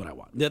 Exactly what I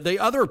want. The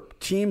other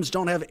teams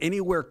don't have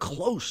anywhere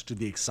close to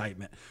the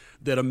excitement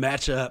that a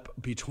matchup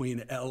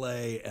between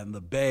LA and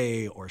the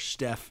Bay or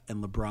Steph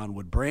and LeBron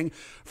would bring.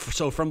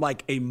 So from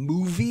like a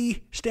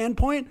movie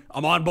standpoint,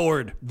 I'm on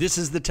board. This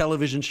is the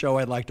television show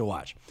I'd like to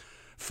watch.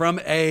 From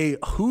a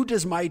who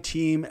does my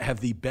team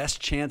have the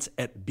best chance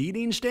at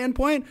beating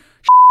standpoint,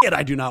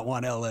 I do not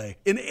want LA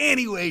in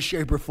any way,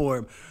 shape, or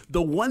form.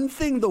 The one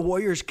thing the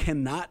Warriors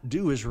cannot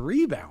do is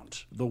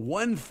rebound. The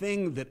one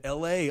thing that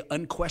LA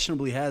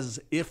unquestionably has,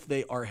 if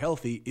they are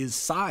healthy, is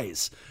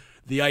size.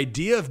 The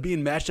idea of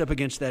being matched up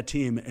against that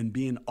team and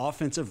being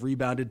offensive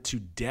rebounded to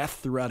death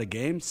throughout a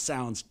game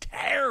sounds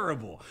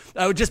terrible.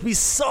 That would just be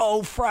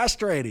so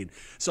frustrating.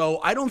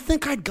 So I don't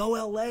think I'd go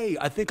LA.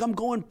 I think I'm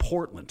going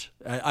Portland.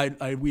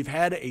 We've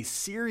had a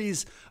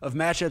series of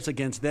matchups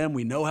against them.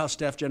 We know how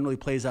Steph generally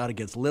plays out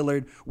against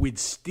Lillard. We'd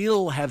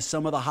still have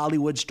some of the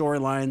Hollywood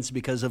storylines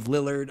because of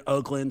Lillard,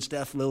 Oakland,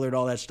 Steph, Lillard,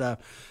 all that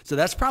stuff. So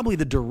that's probably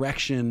the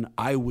direction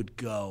I would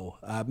go.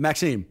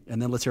 Maxime,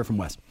 and then let's hear from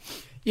Wes.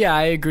 Yeah,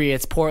 I agree.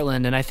 It's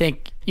Portland. And I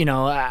think,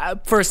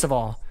 first of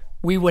all,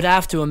 we would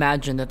have to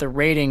imagine that the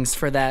ratings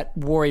for that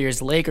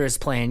Warriors-Lakers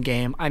playing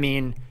game, I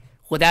mean,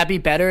 would that be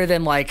better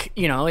than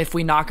if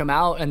we knock them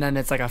out and then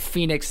it's like a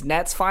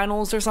Phoenix-Nets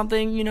finals or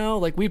something,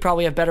 we'd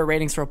probably have better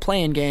ratings for a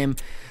playing game.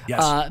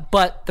 Yes.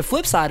 But the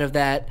flip side of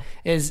that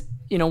is,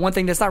 one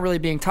thing that's not really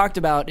being talked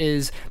about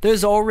is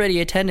there's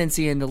already a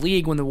tendency in the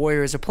league when the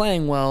Warriors are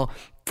playing well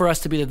for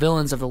us to be the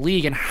villains of the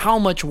league, and how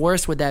much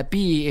worse would that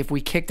be if we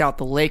kicked out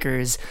the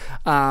Lakers?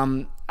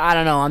 I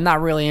don't know. I'm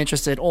not really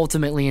interested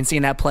ultimately in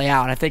seeing that play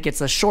out. I think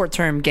it's a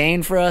short-term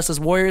gain for us as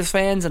Warriors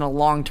fans and a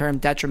long-term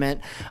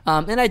detriment.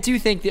 And I do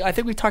think I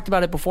think we've talked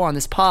about it before on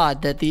this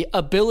pod, that the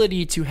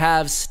ability to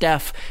have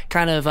Steph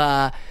kind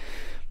of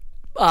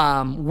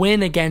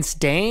win against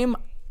Dame,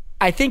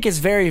 I think is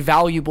very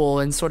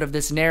valuable in sort of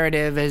this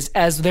narrative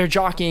as they're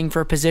jockeying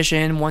for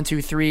position 1, 2,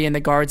 3 in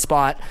the guard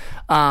spot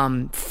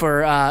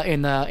for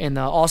in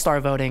the All-Star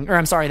voting, or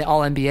I'm sorry, the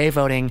All-NBA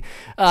voting.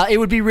 It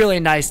would be really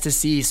nice to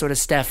see sort of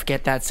Steph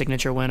get that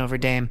signature win over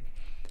Dame.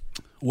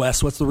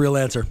 Wes, what's the real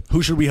answer?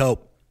 Who should we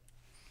hope?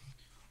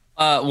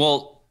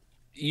 Well,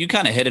 you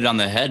kind of hit it on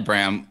the head,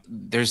 Bram.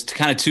 There's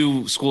kind of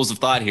two schools of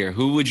thought here.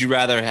 Who would you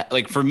rather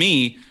like? For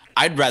me,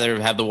 I'd rather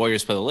have the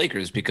Warriors play the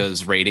Lakers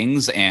because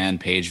ratings and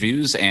page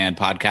views and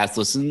podcast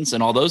listens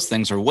and all those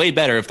things are way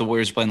better if the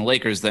Warriors are playing the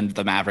Lakers than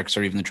the Mavericks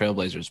or even the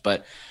Trailblazers.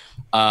 But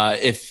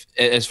if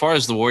as far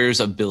as the Warriors'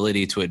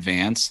 ability to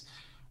advance,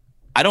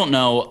 I don't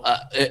know.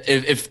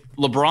 If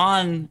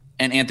LeBron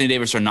and Anthony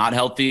Davis are not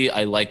healthy,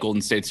 I like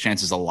Golden State's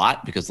chances a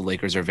lot because the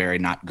Lakers are very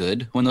not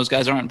good when those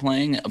guys aren't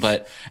playing.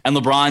 And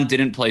LeBron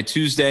didn't play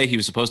Tuesday. He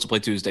was supposed to play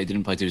Tuesday,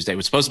 didn't play Tuesday. He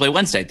was supposed to play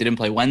Wednesday, didn't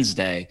play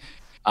Wednesday.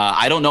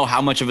 I don't know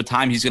how much of a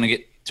time he's going to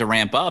get to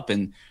ramp up.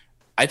 And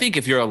I think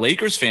if you're a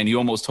Lakers fan, you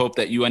almost hope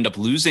that you end up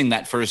losing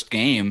that first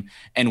game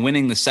and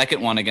winning the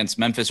second one against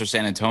Memphis or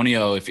San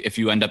Antonio if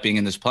you end up being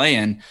in this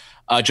play-in,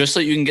 just so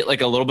you can get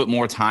like a little bit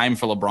more time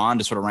for LeBron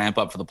to sort of ramp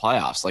up for the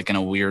playoffs, like in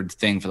a weird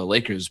thing for the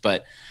Lakers.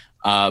 But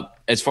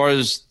as far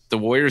as the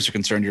Warriors are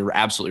concerned, you're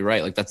absolutely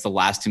right. Like that's the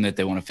last team that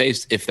they want to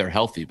face if they're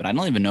healthy. But I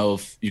don't even know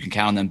if you can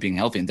count on them being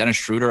healthy. And Dennis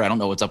Schroeder, I don't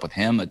know what's up with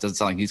him. It doesn't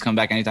sound like he's coming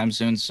back anytime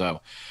soon.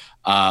 So,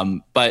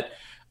 but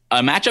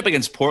a matchup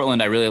against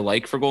Portland I really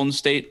like for Golden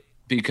State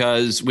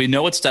because we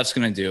know what Steph's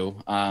going to do.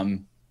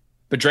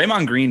 But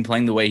Draymond Green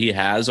playing the way he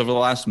has over the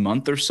last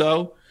month or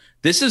so,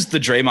 this is the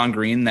Draymond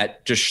Green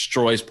that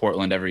destroys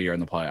Portland every year in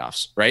the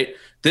playoffs, right?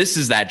 This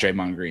is that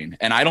Draymond Green.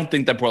 And I don't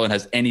think that Portland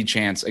has any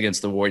chance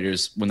against the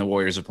Warriors when the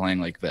Warriors are playing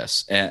like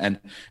this. And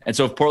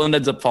so if Portland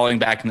ends up falling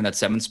back into that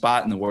 7th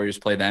spot and the Warriors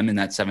play them in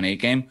that 7-8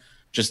 game,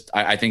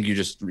 I think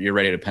you're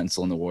ready to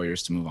pencil in the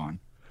Warriors to move on.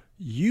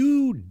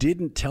 You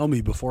didn't tell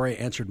me before I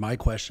answered my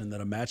question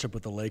that a matchup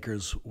with the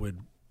Lakers would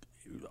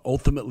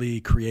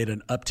ultimately create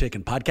an uptick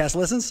in podcast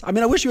listens. I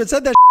mean, I wish you had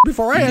said that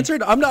before I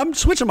answered. I'm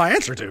switching my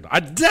answer, dude.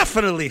 I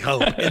definitely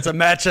hope it's a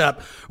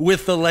matchup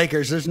with the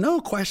Lakers. There's no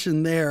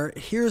question there.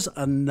 Here's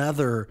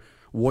another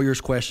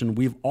Warriors question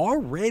we've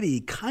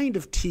already kind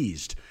of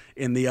teased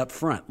in the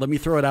upfront. Let me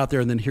throw it out there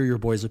and then hear your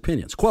boys'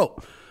 opinions.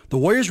 Quote, the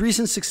Warriors'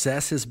 recent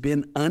success has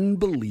been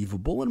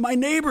unbelievable, and my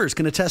neighbors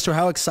can attest to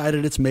how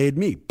excited it's made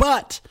me.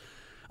 But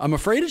I'm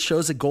afraid it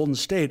shows that Golden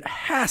State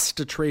has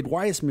to trade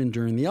Wiseman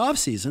during the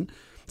offseason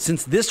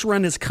since this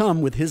run has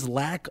come with his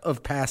lack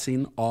of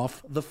passing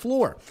off the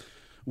floor.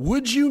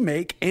 Would you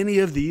make any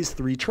of these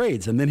 3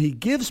 trades? And then he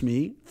gives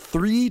me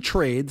 3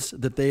 trades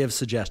that they have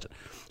suggested.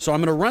 So I'm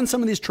going to run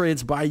some of these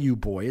trades by you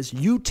boys.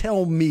 You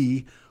tell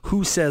me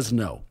who says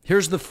no.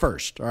 Here's the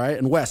first, all right?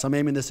 And Wes, I'm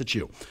aiming this at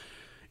you.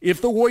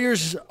 If the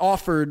Warriors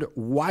offered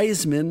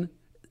Wiseman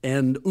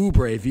and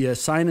Oubre via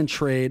sign and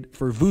trade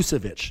for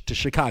Vucevic to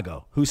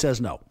Chicago, who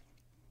says no?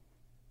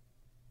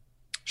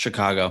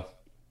 Chicago.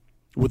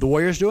 Would the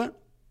Warriors do it?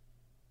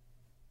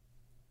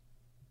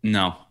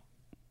 No.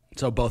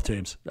 So both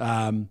teams.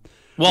 Well,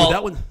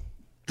 that one,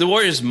 the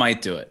Warriors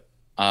might do it.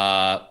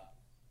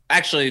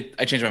 Actually,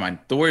 I changed my mind.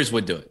 The Warriors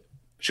would do it.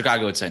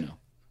 Chicago would say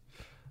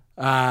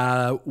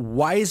no.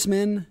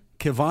 Wiseman,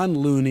 Kevon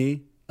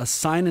Looney, a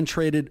sign and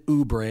traded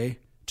Oubre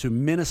to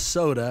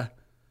Minnesota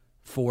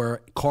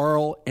for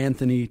Karl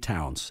Anthony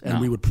Towns. And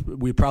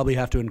we'd probably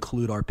have to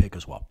include our pick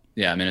as well.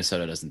 Yeah,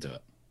 Minnesota doesn't do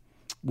it.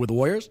 With the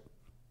Warriors?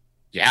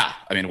 Yeah.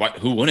 I mean,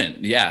 who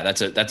wouldn't? Yeah,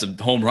 that's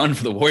a home run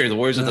for the Warriors. The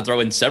Warriors have to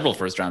throw in several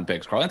first-round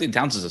picks. Karl Anthony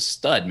Towns is a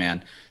stud,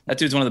 man. That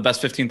dude's one of the best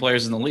 15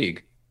 players in the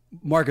league.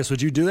 Marcus,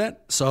 would you do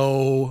that?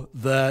 So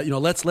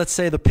let's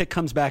say the pick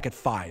comes back at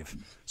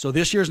 5. So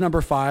this year's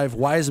number 5,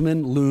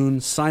 Wiseman,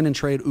 Loon, sign and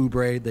trade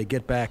Oubre, they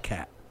get back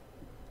Cat.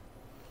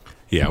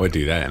 Yeah, I would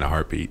do that in a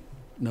heartbeat.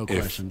 No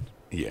question.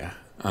 Yeah.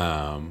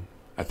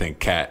 I think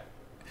Cat,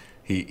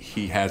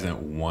 he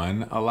hasn't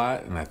won a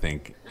lot, and I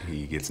think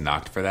he gets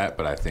knocked for that,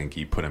 but I think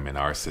you put him in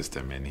our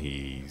system, and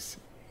he's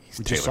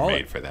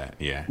tailor-made for that.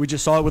 Yeah. We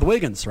just saw it with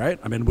Wiggins, right?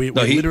 I mean, we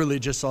literally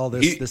just saw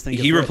this thing.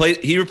 He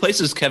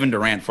replaces Kevin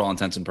Durant for all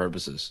intents and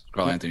purposes,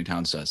 Karl Anthony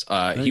Towns says.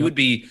 He would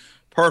be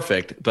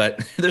perfect,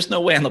 but there's no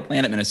way on the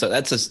planet Minnesota.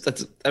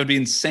 That would be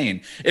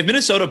insane. If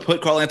Minnesota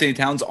put Karl Anthony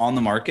Towns on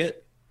the market,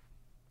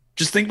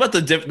 just think about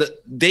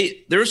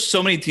there's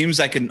so many teams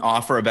that can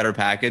offer a better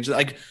package.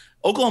 Like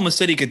Oklahoma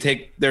City could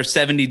take their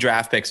 70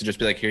 draft picks and just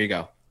be like, here you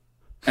go.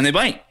 And they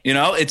might,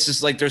 it's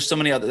just like there's so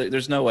many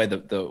there's no way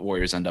the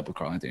Warriors end up with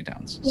Karl-Anthony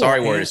Towns.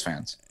 Sorry, Warriors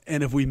fans.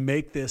 And if we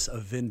make this a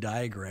Venn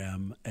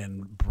diagram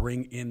and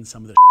bring in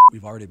some of the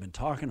we've already been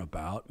talking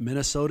about,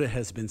 Minnesota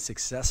has been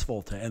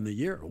successful to end the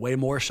year, way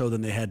more so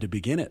than they had to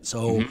begin it.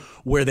 So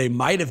where they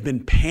might have been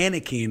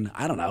panicking,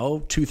 I don't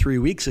know,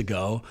 2-3 weeks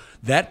ago,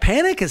 that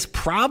panic has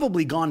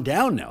probably gone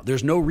down now.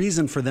 There's no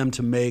reason for them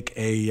to make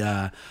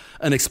an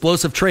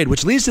explosive trade,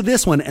 which leads to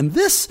this one. And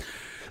this...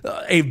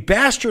 a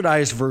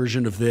bastardized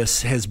version of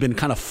this has been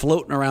kind of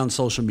floating around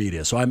social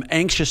media, so I'm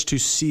anxious to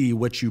see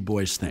what you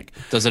boys think.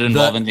 Does it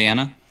involve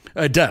Indiana?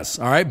 It does,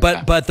 all right?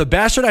 But the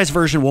bastardized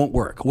version won't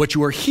work. What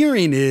you are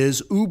hearing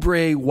is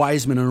Oubre,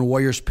 Wiseman, and a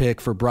Warriors pick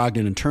for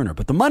Brogdon and Turner,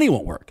 but the money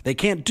won't work. They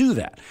can't do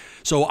that.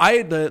 So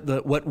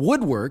what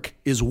would work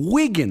is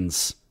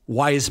Wiggins,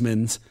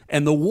 Wiseman's,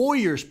 and the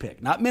Warriors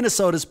pick, not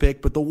Minnesota's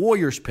pick, but the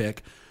Warriors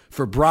pick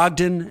for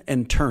Brogdon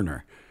and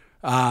Turner.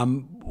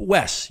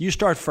 Wes, you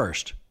start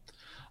first.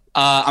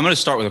 I'm going to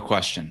start with a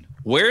question.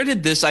 Where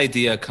did this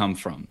idea come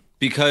from?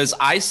 Because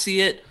I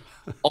see it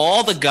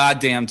all the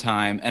goddamn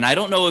time, and I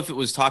don't know if it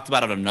was talked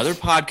about on another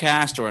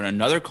podcast or in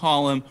another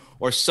column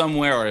or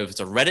somewhere, or if it's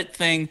a Reddit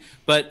thing,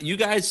 but you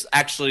guys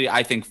actually,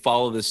 I think,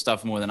 follow this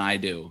stuff more than I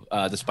do,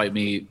 despite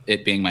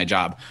it being my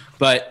job.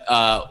 But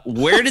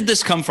where did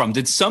this come from?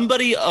 Did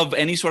somebody of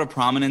any sort of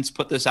prominence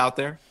put this out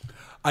there?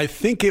 I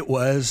think it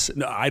was,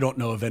 no, I don't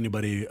know if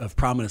anybody of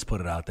prominence put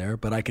it out there,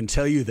 but I can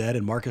tell you that,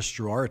 and Marcus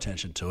drew our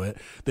attention to it,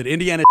 that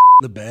Indiana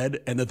the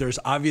bed and that there's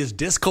obvious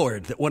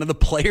discord, that one of the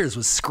players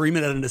was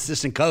screaming at an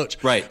assistant coach.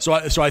 Right. So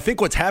I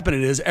think what's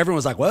happening is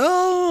everyone's like,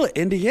 well,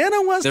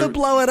 Indiana wants to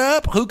blow it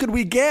up. Who could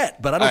we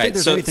get? But I don't think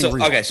there's anything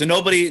real. Okay, so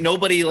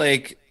nobody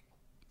like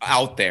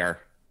out there.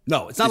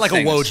 No, it's not like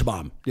a Woj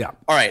bomb. Yeah.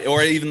 All right,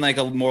 or even like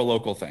a more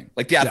local thing.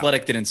 Like the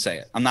Athletic didn't say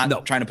it. I'm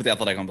not trying to put the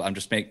Athletic on. I'm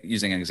just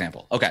using an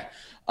example. Okay.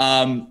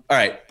 All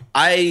right.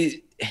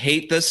 I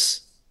hate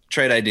this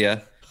trade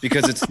idea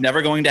because it's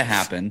never going to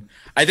happen.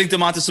 I think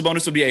Domantas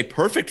Sabonis would be a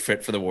perfect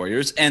fit for the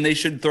Warriors, and they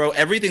should throw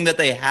everything that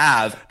they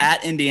have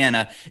at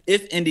Indiana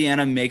if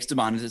Indiana makes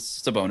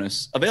Domantas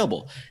Sabonis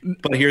available.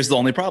 But here's the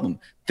only problem.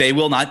 They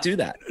will not do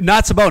that.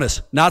 Not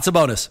Sabonis.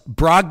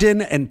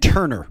 Brogdon and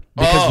Turner.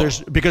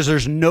 Because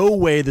there's no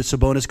way that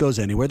Sabonis goes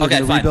anywhere. They're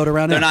going to rebuild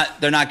around him.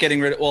 They're not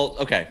getting rid of – well,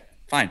 okay,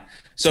 fine.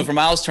 So for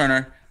Miles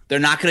Turner – they're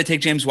not going to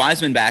take James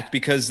Wiseman back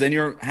because then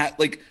you're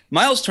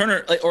Miles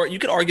Turner, or you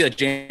could argue that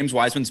James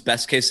Wiseman's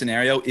best case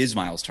scenario is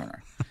Miles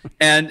Turner.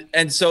 and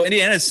so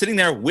Indiana is sitting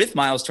there with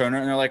Miles Turner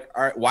and they're like,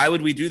 all right, why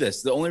would we do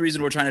this? The only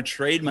reason we're trying to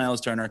trade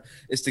Miles Turner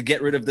is to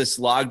get rid of this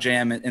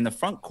logjam in the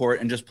front court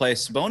and just play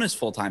Sabonis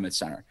full-time at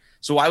center.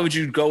 So why would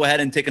you go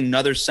ahead and take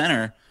another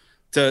center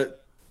to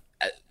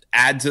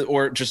add to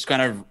or just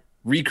kind of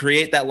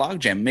recreate that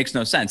logjam? It makes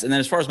no sense. And then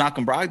as far as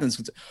Malcolm Brogdon's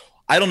concerned,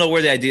 I don't know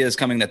where the idea is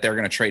coming that they're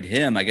going to trade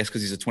him. I guess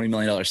because he's a $20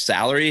 million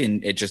salary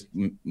and it just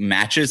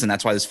matches, and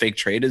that's why this fake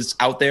trade is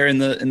out there in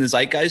the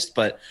zeitgeist.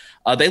 But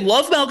they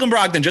love Malcolm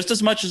Brogdon just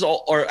as much as,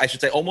 or I should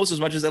say, almost as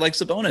much as they like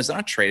Sabonis. They're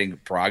not trading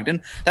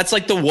Brogdon. That's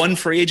like the one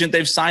free agent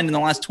they've signed in the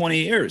last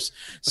 20 years.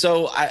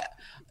 So I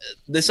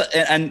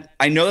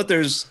know that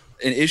there's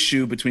an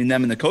issue between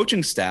them and the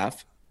coaching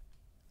staff,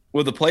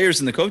 with the players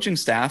and the coaching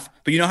staff.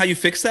 But you know how you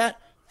fix that?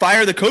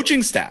 Fire the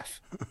coaching staff.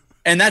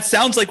 And that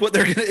sounds like what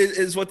they're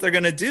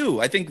gonna do.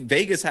 I think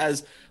Vegas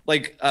has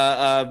like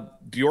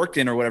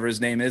Bjorkton or whatever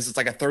his name is. It's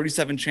like a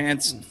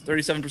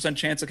 37%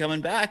 chance of coming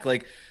back.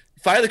 Like,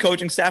 fire the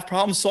coaching staff,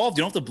 problem solved.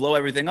 You don't have to blow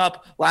everything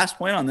up. Last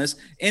point on this: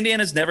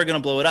 Indiana's never going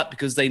to blow it up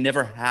because they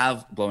never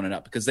have blown it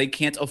up because they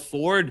can't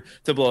afford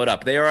to blow it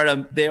up. They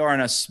are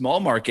in a small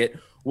market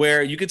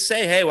where you could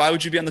say, hey, why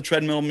would you be on the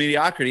treadmill of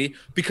mediocrity?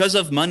 Because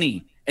of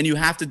money. And you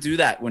have to do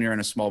that when you're in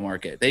a small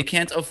market. They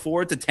can't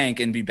afford to tank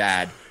and be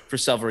bad for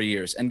several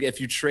years. And if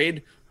you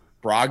trade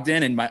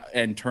Brogdon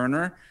and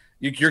Turner,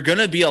 you're going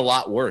to be a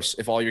lot worse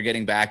if all you're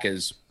getting back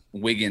is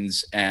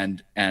Wiggins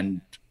and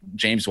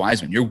James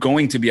Wiseman. You're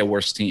going to be a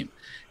worse team.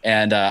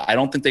 And I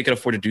don't think they could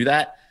afford to do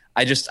that.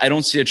 I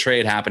don't see a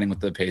trade happening with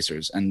the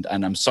Pacers. And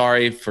I'm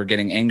sorry for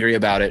getting angry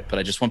about it, but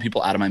I just want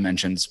people out of my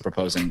mentions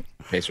proposing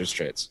Pacers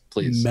trades,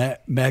 please.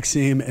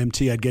 Maxime,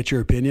 MT, I'd get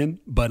your opinion,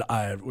 but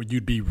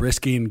you'd be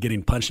risking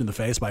getting punched in the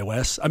face by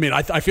Wes. I mean,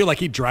 I feel like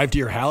he'd drive to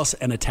your house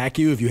and attack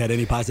you if you had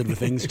any positive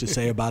things to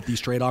say about these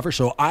trade offers.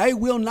 So I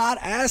will not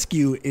ask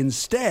you.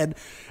 Instead,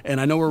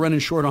 and I know we're running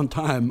short on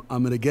time,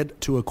 I'm going to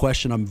get to a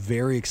question I'm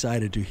very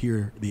excited to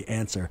hear the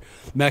answer.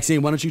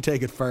 Maxime, why don't you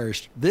take it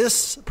first?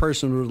 This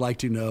person would like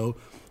to know,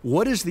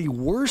 what is the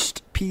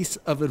worst piece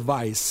of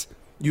advice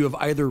you have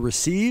either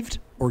received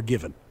or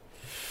given?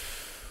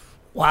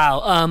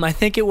 Wow. I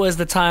think it was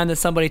the time that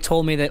somebody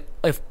told me that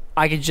if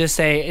I could just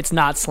say it's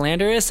not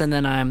slanderous, and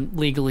then I'm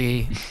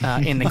legally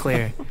in the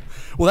clear.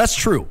 Well, that's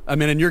true. I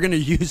mean, and you're going to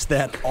use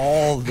that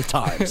all the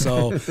time.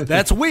 So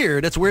that's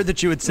weird. It's weird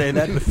that you would say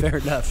that, but fair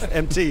enough.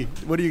 MT,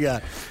 what do you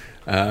got?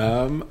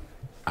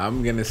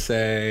 I'm going to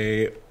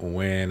say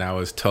when I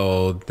was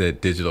told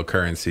that digital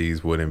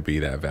currencies wouldn't be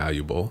that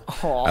valuable.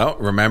 Aww. I don't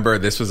remember.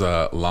 This was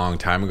a long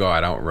time ago.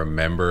 I don't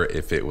remember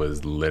if it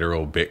was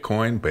literal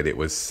Bitcoin, but it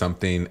was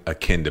something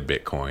akin to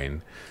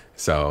Bitcoin.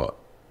 So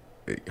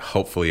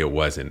hopefully it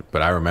wasn't.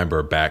 But I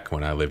remember back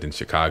when I lived in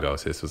Chicago,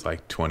 so this was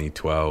like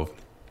 2012,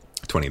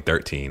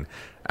 2013,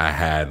 I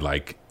had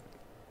like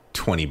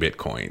 20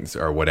 Bitcoins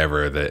or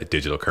whatever the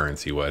digital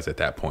currency was at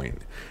that point.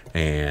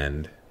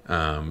 And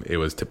it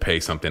was to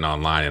pay something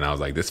online, and I was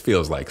like, this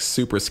feels like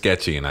super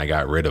sketchy, and I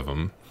got rid of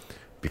them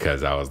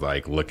because I was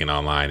like looking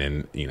online,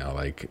 and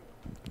like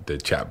the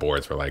chat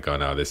boards were like, oh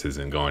no, this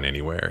isn't going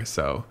anywhere.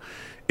 So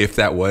if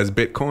that was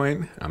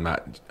Bitcoin, I'm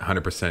not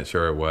 100%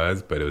 sure it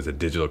was, but it was a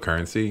digital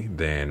currency,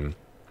 then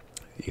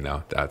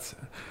that's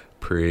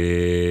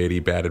pretty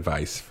bad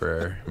advice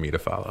for me to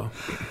follow.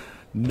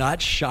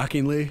 Not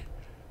shockingly,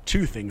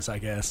 two things, I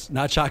guess.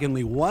 Not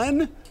shockingly,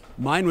 one,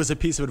 mine was a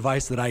piece of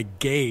advice that I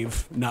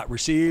gave, not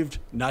received.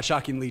 Not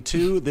shockingly,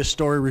 two, this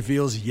story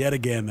reveals yet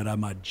again that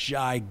I'm a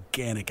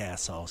gigantic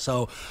asshole.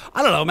 So,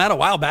 I don't know, man, a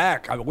while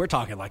back, we're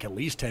talking like at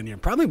least 10 years,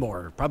 probably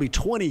more, probably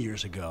 20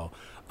 years ago,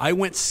 I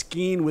went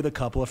skiing with a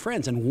couple of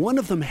friends, and one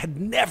of them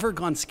had never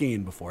gone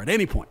skiing before at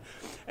any point.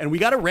 And we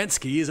got to rent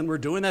skis, and we're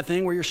doing that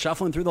thing where you're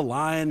shuffling through the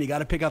line, you got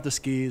to pick out the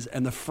skis,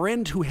 and the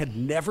friend who had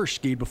never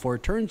skied before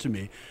turned to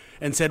me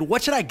and said,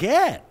 what should I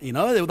get? They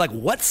were like,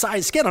 what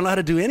size ski? I don't know how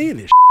to do any of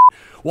this shit.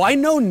 Well, I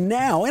know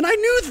now, and I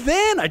knew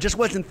then, I just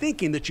wasn't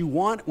thinking that you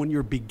want, when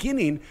you're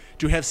beginning,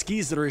 to have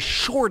skis that are as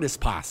short as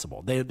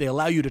possible. They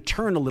allow you to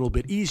turn a little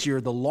bit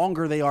easier. The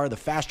longer they are, the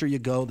faster you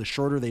go. The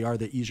shorter they are,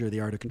 the easier they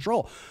are to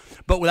control.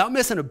 But without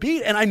missing a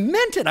beat, and I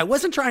meant it. I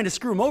wasn't trying to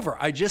screw them over.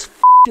 I just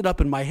it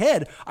up in my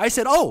head. I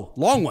said, oh,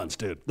 long ones,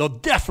 dude. They'll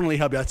definitely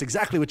help you. That's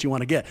exactly what you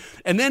want to get.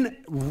 And then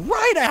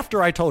right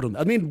after I told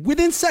him,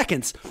 within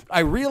seconds,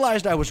 I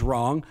realized I was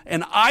wrong,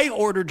 and I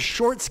ordered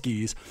short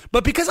skis.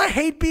 But because I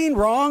hate being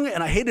wrong,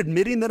 and I hate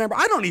admitting that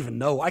I don't even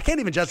know. I can't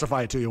even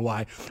justify it to you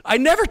why. I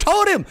never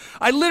told him.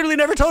 I literally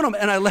never told him.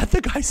 And I let the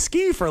guy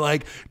ski for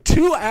like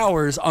 2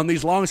 hours on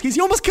these long skis.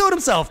 He almost killed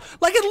himself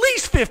like at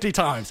least 50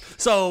 times.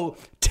 So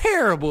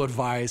terrible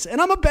advice.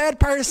 And I'm a bad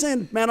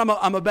person, man.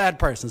 I'm a bad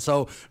person.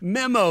 So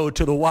memo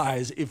to the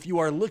wise, if you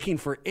are looking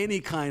for any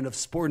kind of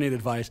sporting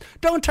advice,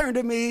 don't turn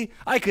to me.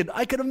 I could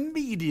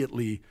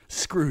immediately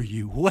screw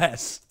you.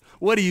 Wes,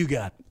 what do you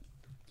got?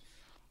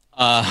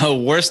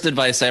 Worst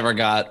advice I ever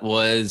got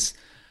was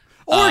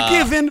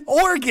given.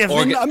 I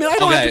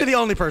don't have to be the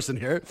only person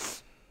here.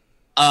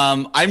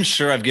 I'm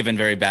sure I've given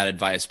very bad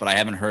advice, but I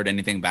haven't heard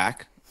anything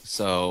back.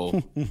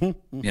 So,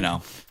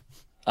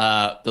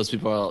 those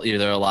people are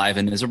either alive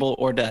and miserable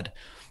or dead.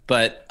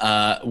 But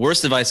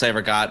worst advice I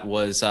ever got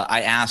was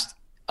I asked,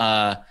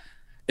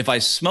 if I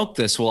smoke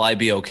this, will I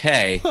be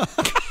okay?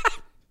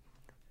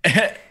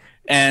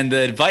 And the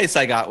advice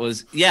I got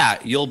was, yeah,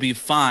 you'll be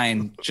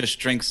fine. Just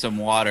drink some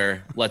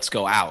water. Let's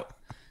go out.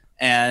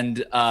 And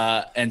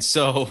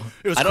so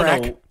it was I don't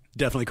crack. know.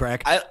 Definitely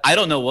crack. I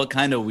don't know what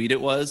kind of weed it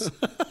was.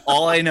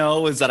 All I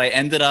know is that I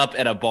ended up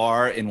at a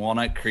bar in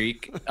Walnut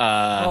Creek.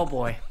 Oh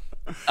boy.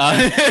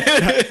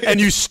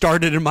 And you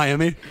started in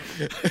Miami?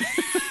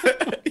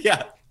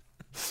 Yeah.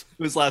 It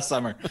was last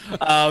summer.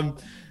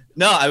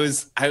 No, I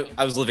was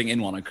living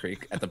in Walnut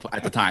Creek at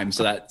the time,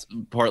 so that's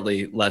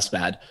partly less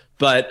bad.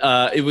 But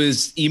it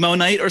was emo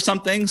night or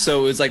something,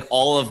 so it was like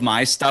all of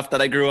my stuff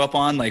that I grew up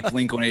on, like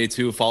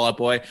Blink-182, Fall Out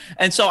Boy,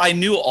 and so I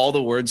knew all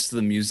the words to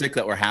the music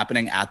that were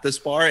happening at this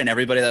bar, and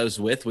everybody that I was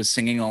with was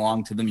singing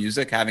along to the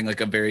music, having like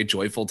a very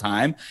joyful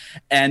time,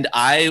 and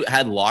I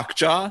had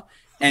lockjaw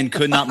and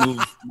could not move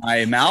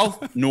my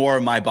mouth nor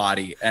my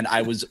body, and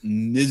I was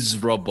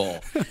miserable.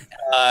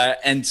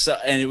 And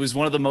it was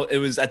one of the it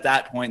was at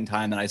that point in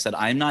time that I said,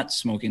 I'm not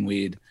smoking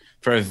weed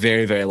for a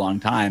very, very long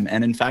time.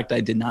 And in fact,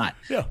 I did not.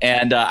 Yeah.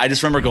 And I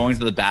just remember going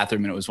to the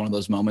bathroom, and it was one of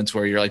those moments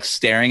where you're like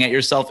staring at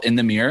yourself in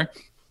the mirror,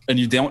 and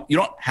you don't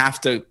have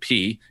to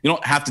pee. You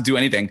don't have to do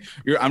anything.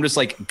 I'm just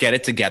like, get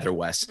it together,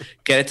 Wes.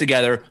 Get it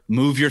together.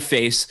 Move your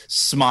face,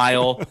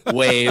 smile,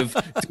 wave,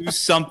 do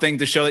something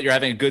to show that you're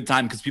having a good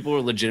time, because people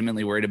were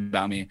legitimately worried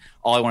about me.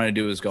 All I wanted to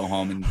do was go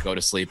home and go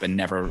to sleep and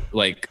never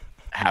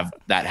have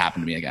that happen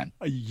to me again.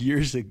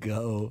 Years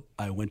ago,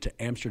 I went to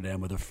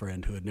Amsterdam with a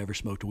friend who had never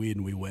smoked weed,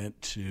 and we went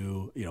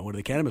to one of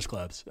the cannabis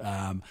clubs.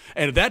 And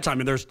at that time,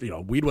 there's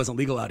weed wasn't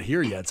legal out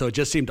here yet, so it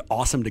just seemed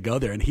awesome to go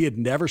there. And he had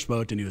never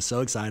smoked, and he was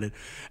so excited.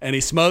 And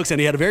he smokes, and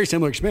he had a very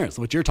similar experience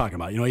to what you're talking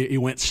about. He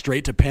went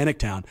straight to Panic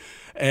Town,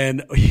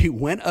 and he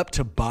went up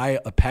to buy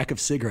a pack of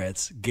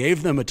cigarettes,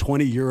 gave them a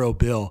 20-euro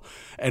bill,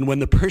 and when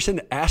the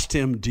person asked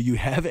him, "Do you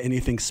have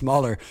anything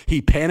smaller?"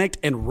 he panicked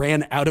and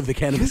ran out of the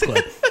cannabis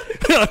club.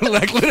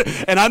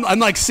 And I'm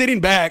like sitting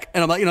back,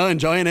 and I'm like,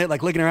 enjoying it,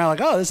 like looking around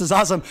like, oh, this is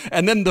awesome.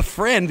 And then the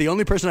friend, the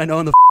only person I know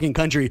in the fucking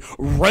country,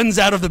 runs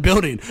out of the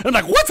building. And I'm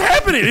like, what's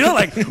happening?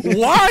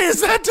 Why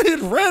is that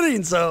dude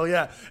running? So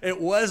yeah, it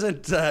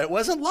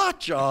wasn't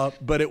lockjaw,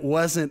 but it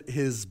wasn't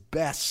his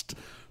best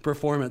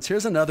performance.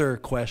 Here's another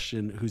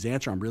question whose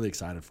answer I'm really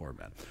excited for,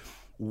 man.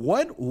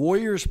 What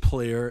Warriors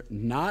player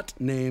not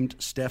named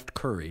Steph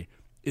Curry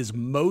is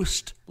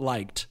most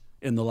liked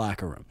in the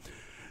locker room?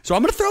 So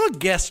I'm going to throw a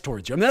guess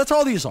towards you. I mean, that's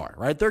all these are,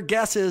 right? They're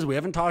guesses. We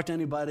haven't talked to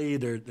anybody.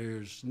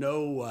 There's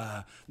no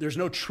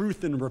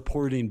truth in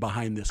reporting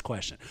behind this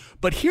question.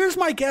 But here's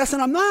my guess,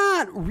 and I'm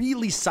not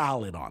really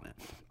solid on it.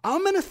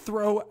 I'm going to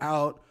throw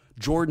out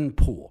Jordan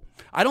Poole.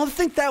 I don't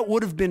think that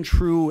would have been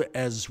true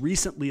as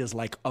recently as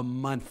like a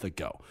month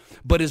ago.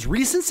 But his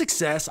recent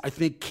success, I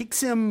think,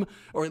 kicks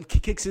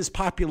his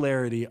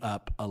popularity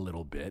up a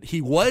little bit.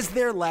 He was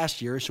there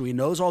last year, so he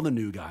knows all the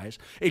new guys.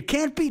 It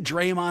can't be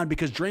Draymond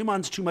because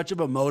Draymond's too much of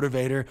a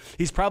motivator.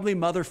 He's probably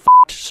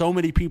motherfucked so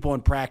many people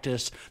in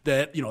practice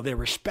that, they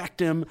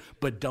respect him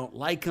but don't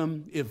like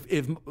him.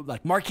 If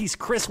like Marquise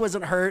Chris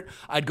wasn't hurt,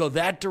 I'd go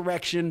that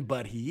direction,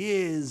 but he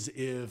is.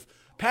 If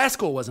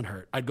Pascal wasn't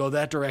hurt, I'd go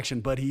that direction,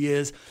 but he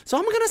is. So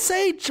I'm going to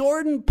say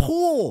Jordan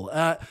Poole.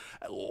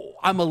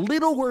 I'm a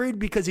little worried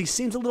because he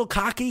seems a little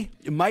cocky.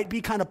 It might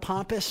be kind of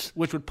pompous,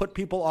 which would put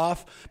people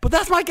off. But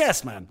that's my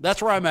guess, man.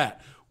 That's where I'm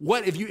at.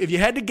 What if you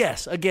had to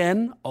guess?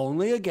 Again,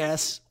 only a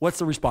guess. What's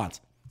the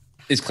response?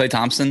 Is Klay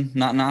Thompson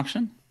not an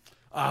option?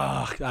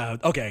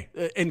 Okay.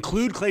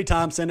 Include Klay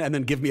Thompson and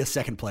then give me a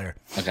second player.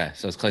 Okay,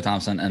 so it's Klay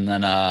Thompson, and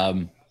then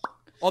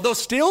although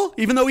still,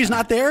 even though he's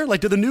not there,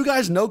 like, do the new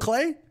guys know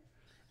Klay?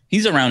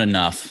 He's around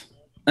enough.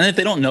 And if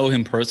they don't know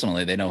him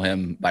personally, they know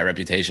him by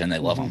reputation. They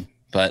love him.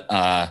 But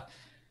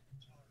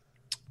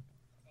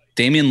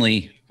Damian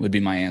Lee would be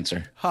my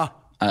answer.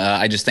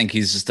 I just think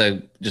he's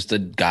just a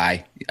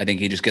guy. I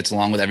think he just gets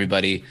along with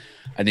everybody.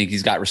 I think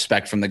he's got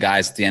respect from the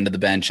guys at the end of the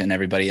bench and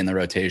everybody in the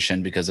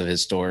rotation because of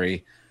his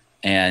story.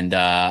 And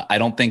I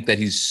don't think that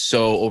he's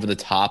so over the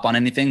top on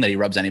anything that he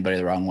rubs anybody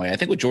the wrong way. I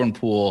think with Jordan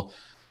Poole,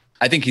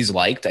 I think he's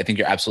liked. I think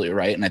you're absolutely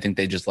right. And I think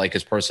they just like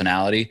his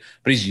personality,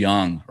 but he's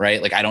young,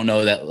 right? Like, I don't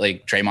know that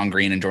like Draymond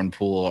Green and Jordan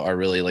Poole are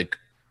really like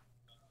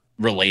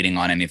relating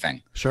on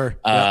anything. Sure.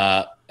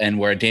 And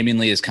where Damian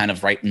Lee is kind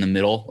of right in the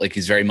middle, like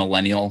he's very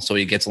millennial. So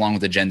he gets along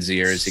with the Gen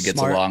Zers. He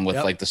gets along with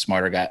like the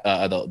smarter guy,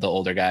 the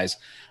older guys.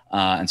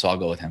 And so I'll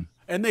go with him.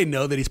 And they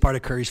know that he's part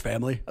of Curry's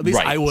family. At least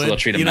right. I would. So they'll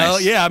treat him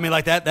nice. Yeah, I mean,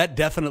 like that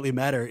definitely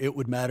matter. It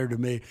would matter to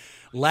me.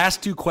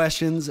 Last two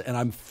questions, and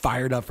I'm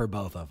fired up for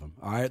both of them.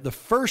 All right. The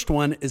first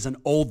one is an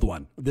old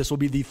one. This will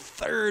be the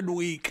third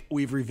week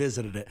we've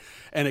revisited it.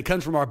 And it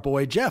comes from our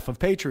boy Jeff of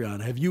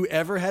Patreon. Have you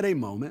ever had a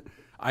moment,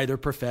 either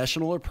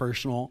professional or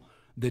personal,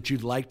 that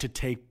you'd like to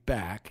take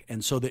back,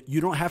 and so that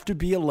you don't have to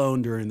be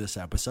alone during this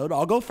episode?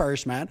 I'll go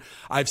first, man.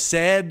 I've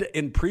said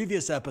in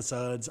previous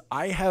episodes,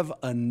 I have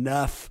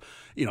enough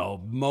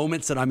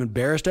moments that I'm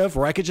embarrassed of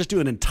where I could just do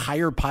an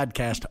entire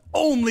podcast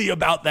only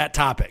about that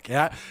topic.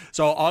 Yeah.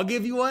 So I'll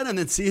give you one and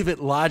then see if it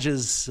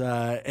lodges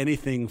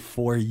anything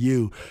for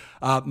you.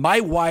 My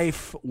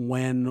wife,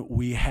 when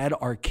we had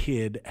our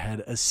kid,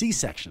 had a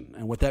C-section.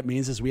 And what that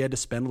means is we had to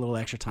spend a little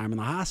extra time in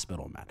the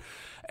hospital, man.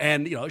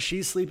 And,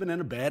 she's sleeping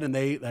in a bed, and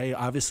they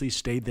obviously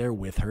stayed there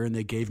with her, and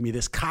they gave me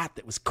this cot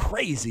that was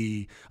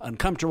crazy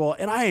uncomfortable.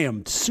 And I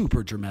am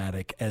super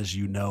dramatic, as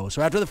you know.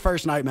 So after the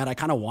first night, man, I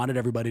kind of wanted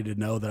everybody to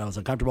know that I was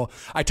uncomfortable.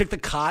 I took the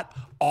cot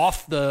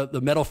off the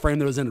metal frame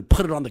that was in and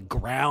put it on the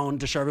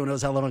ground to show everyone it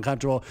was hella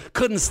uncomfortable.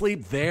 Couldn't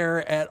sleep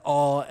there at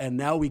all. And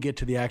now we get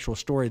to the actual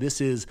story.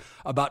 This is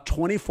about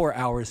 24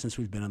 hours since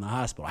we've been in the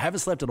hospital. I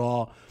haven't slept at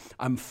all.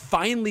 I'm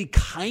finally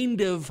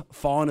kind of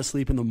falling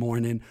asleep in the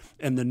morning,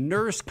 and the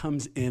nurse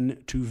comes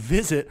in to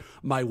visit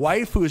my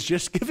wife, who has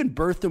just given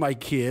birth to my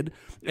kid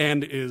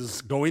and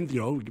is going,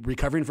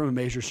 recovering from a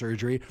major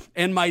surgery,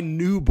 and my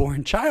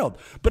newborn child.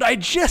 But I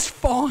just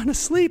fallen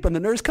asleep, and the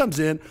nurse comes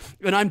in,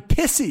 and I'm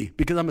pissy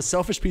because I'm a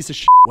selfish piece of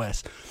shit,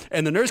 Wes.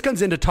 And the nurse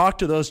comes in to talk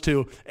to those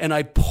two, and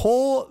I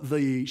pull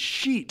the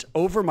sheet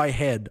over my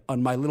head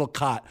on my little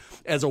cot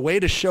as a way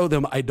to show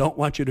them I don't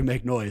want you to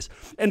make noise.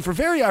 And for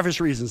very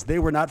obvious reasons, they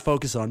were not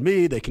focused on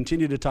me. They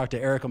continue to talk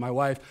to Erica, my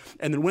wife.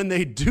 And then when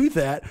they do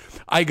that,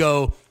 I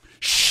go,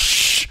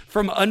 shh,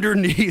 from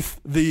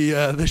underneath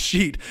the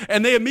sheet.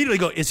 And they immediately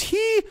go, is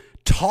he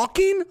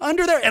talking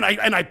under there? And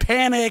I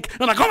panic.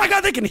 I'm like, oh my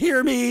God, they can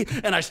hear me.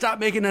 And I stop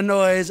making a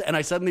noise, and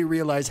I suddenly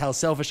realize how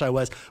selfish I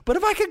was. But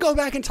if I could go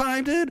back in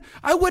time, dude,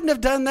 I wouldn't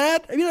have done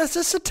that. I mean, that's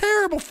just a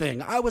terrible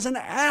thing. I was an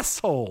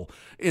asshole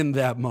in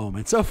that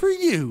moment. So for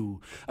you,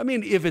 I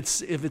mean, if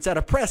it's at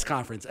a press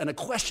conference and a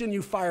question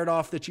you fired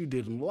off that you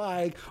didn't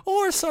like,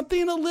 or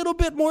something a little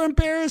bit more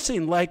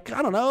embarrassing, like,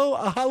 I don't know,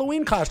 a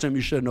Halloween costume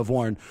you shouldn't have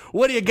worn,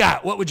 what do you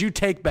got? What would you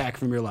take back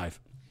from your life?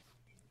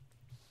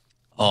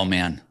 Oh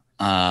man.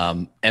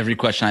 Every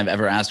question I've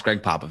ever asked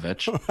Greg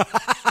Popovich.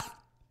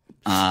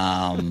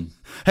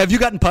 Have you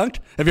gotten punked?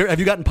 Have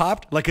you gotten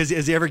popped? Like, has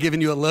he ever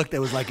given you a look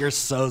that was like, you're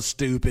so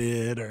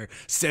stupid, or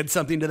said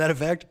something to that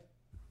effect?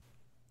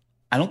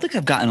 I don't think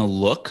I've gotten a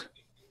look,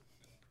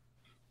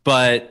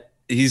 but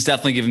he's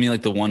definitely given me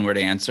like the one word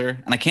answer.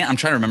 And I'm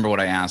trying to remember what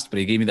I asked, but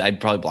he gave me I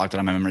probably blocked it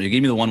on my memory. He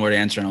gave me the one word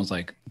answer, and I was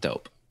like,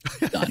 dope.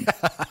 Done.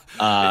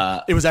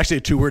 It was actually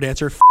a 2-word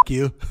answer. F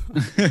you.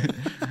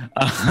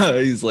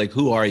 He's like,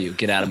 who are you?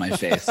 Get out of my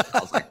face. I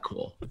was like,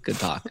 cool. Good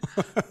talk.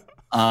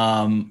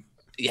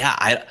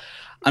 Yeah,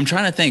 I'm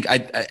trying to think.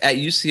 At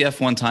UCF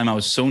one time, I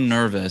was so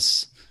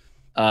nervous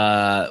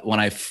when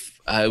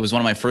it was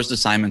one of my first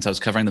assignments. I was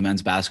covering the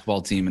men's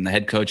basketball team, and the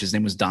head coach, his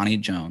name was Donnie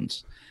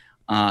Jones.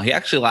 He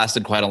actually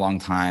lasted quite a long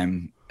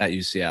time at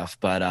UCF,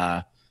 but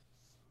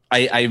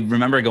I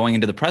remember going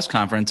into the press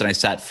conference, and I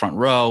sat front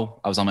row.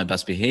 I was on my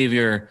best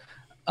behavior.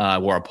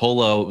 Wore a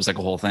polo. It was like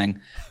a whole thing.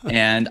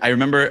 And I don't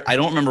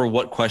remember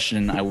what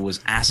question I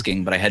was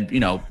asking, but I had,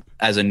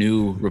 as a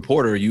new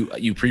reporter,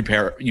 you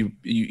prepare,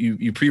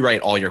 you pre-write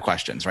all your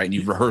questions, right? And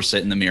you rehearse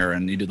it in the mirror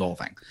and you do the whole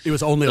thing. It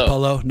was only a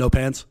polo, no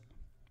pants.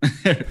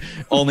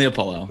 Only a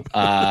polo.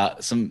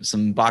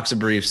 Some boxer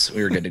briefs.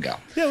 We were good to go.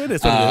 Yeah, it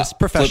is what it is.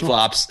 Professional.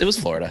 Flip-flops. It was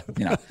Florida,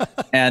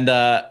 And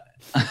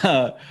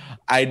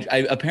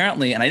I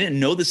apparently, and I didn't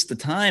know this at the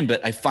time,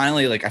 but I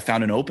finally I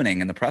found an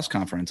opening in the press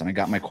conference and I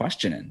got my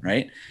question in,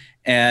 right?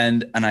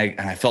 And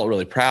I felt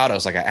really proud. I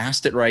was like, I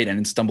asked it right. I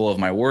didn't stumble over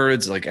my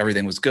words. Like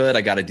everything was good.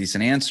 I got a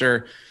decent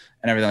answer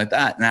and everything like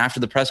that. And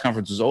after the press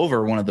conference was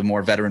over, one of the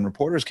more veteran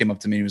reporters came up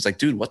to me and he was like,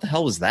 dude, what the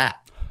hell was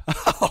that?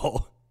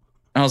 Oh.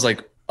 And I was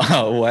like,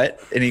 oh, what?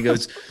 And he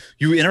goes,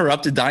 you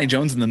interrupted Donnie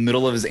Jones in the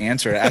middle of his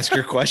answer to ask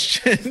your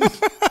question.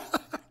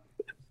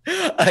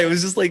 I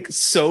was just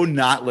so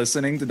not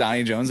listening to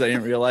Donnie Jones. I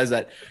didn't realize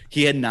that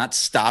he had not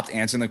stopped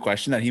answering the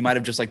question, that he might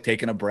have just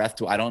taken a breath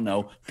to, I don't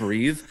know,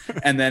 breathe.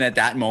 And then at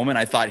that moment,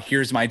 I thought,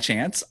 here's my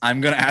chance.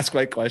 I'm going to ask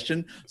my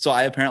question. So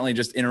I apparently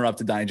just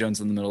interrupted Donnie Jones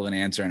in the middle of an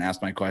answer and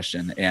asked my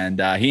question. And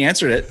he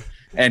answered it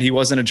and he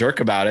wasn't a jerk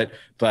about it.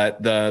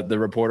 But the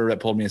reporter that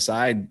pulled me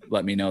aside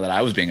let me know that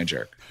I was being a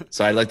jerk.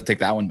 So I'd like to take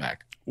that one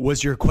back.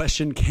 Was your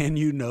question, can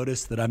you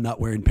notice that I'm not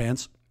wearing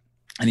pants?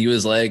 And he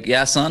was like,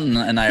 yeah, son,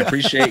 and I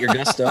appreciate your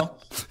gusto.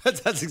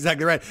 That's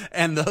exactly right.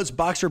 And those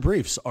boxer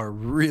briefs are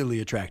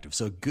really attractive.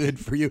 So good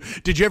for you.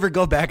 Did you ever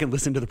go back and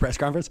listen to the press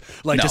conference?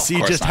 No, to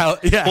see just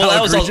not.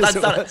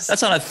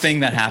 That's not a thing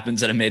that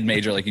happens at a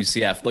mid-major like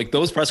UCF.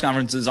 Those press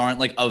conferences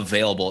aren't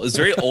available. It's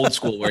very old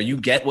school where you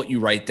get what you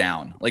write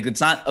down. It's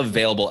not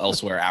available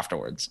elsewhere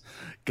afterwards.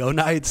 Go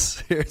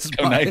Knights.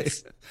 Go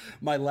Knights.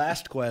 My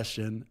last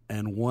question,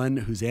 and one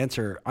whose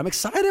answer I'm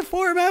excited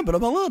for, man, but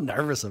I'm a little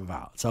nervous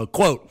about. So,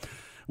 quote,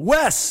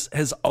 Wes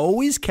has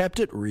always kept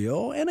it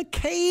real and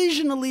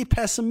occasionally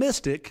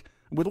pessimistic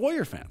with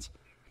Warrior fans.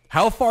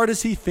 How far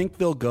does he think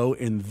they'll go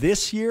in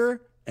this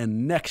year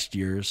and next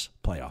year's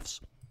playoffs?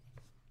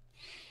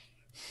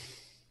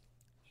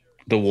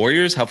 The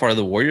Warriors? How far do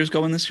the Warriors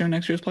go in this year and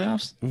next year's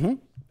playoffs? Mm-hmm.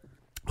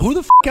 Who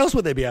the else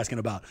would they be asking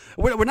about?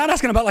 We're not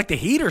asking about the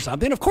Heat or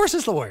something. Of course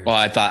it's the Warriors. Well,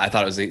 I thought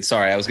it was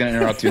sorry. I was going to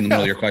interrupt you in the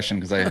middle of your question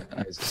because I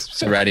was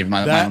so ready for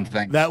my own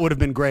thing. That would have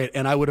been great.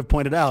 And I would have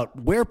pointed out,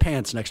 wear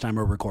pants next time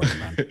we're recording,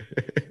 man.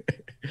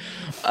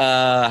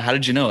 How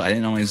did you know? I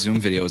didn't know my Zoom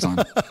video was on.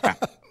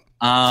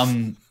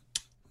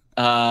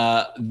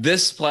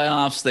 This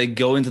playoffs, they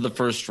go into the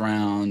first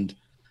round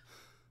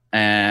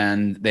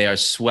and they are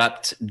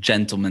swept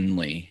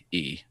gentlemanly.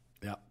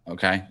 Yeah.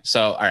 Okay.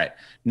 So, all right.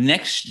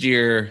 Next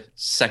year,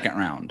 second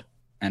round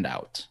and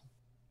out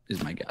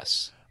is my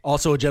guess.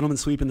 Also a gentleman's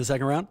sweep in the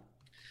second round?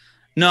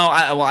 No,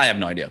 I have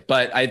no idea.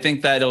 But I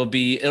think that it'll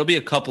be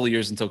a couple of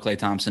years until Klay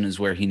Thompson is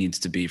where he needs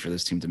to be for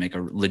this team to make a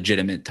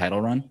legitimate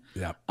title run.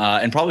 Yeah.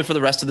 And probably for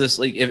the rest of this,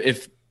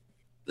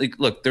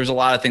 look, there's a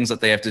lot of things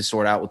that they have to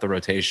sort out with the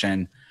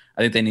rotation.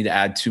 I think they need to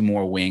add 2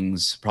 more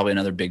wings, probably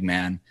another big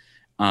man.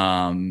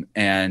 And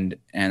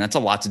that's a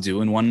lot to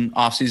do in one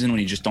offseason when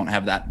you just don't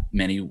have that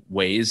many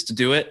ways to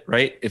do it,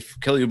 right? If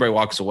Kelly Oubre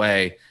walks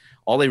away,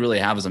 all they really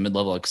have is a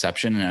mid-level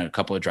exception and a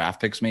couple of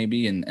draft picks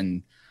maybe.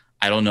 And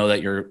I don't know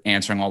that you're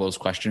answering all those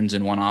questions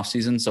in one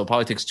offseason. So it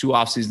probably takes 2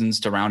 off seasons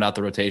to round out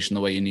the rotation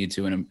the way you need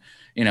to and,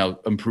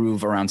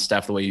 improve around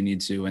Steph the way you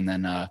need to. And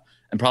then,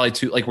 and probably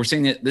 2, we're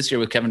seeing it this year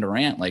with Kevin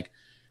Durant,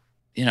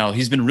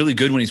 he's been really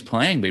good when he's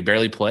playing, but he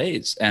barely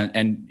plays.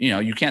 And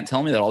you can't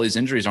tell me that all these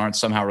injuries aren't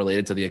somehow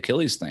related to the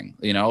Achilles thing.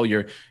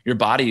 Your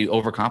body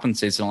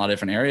overcompensates in a lot of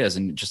different areas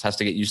and just has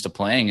to get used to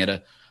playing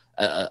at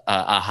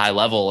a high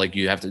level.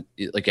 You have to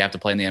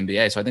play in the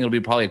NBA. So I think it'll be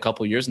probably a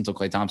couple of years until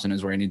Klay Thompson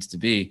is where he needs to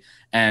be.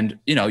 And,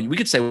 we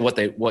could say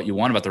what you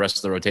want about the rest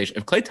of the rotation.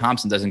 If Klay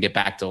Thompson doesn't get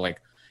back to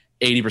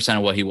 80%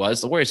 of what he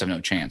was, the Warriors have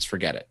no chance.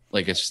 Forget it.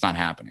 It's just not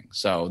happening.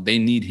 So they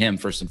need him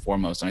first and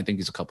foremost. And I think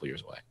he's a couple of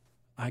years away.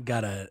 I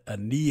got a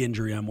knee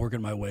injury I'm working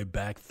my way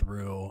back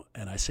through,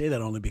 and I say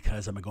that only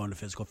because I'm going to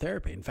physical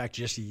therapy. In fact,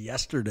 just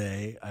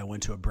yesterday, I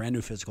went to a brand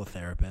new physical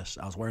therapist.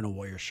 I was wearing a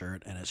Warriors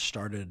shirt, and it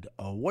started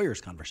a Warriors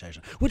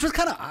conversation, which was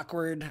kind of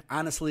awkward,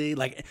 honestly.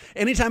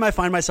 Anytime I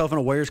find myself in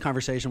a Warriors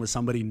conversation with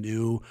somebody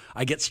new,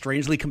 I get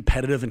strangely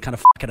competitive and kind of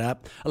fuck it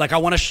up. I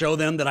want to show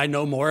them that I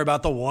know more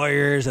about the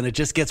Warriors, and it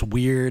just gets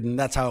weird, and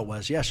that's how it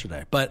was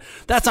yesterday. But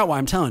that's not why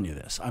I'm telling you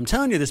this. I'm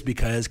telling you this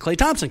because Klay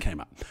Thompson came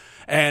up.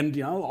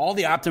 And, all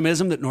the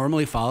optimism that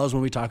normally follows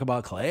when we talk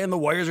about Klay, and the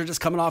Warriors are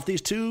just coming off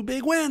these 2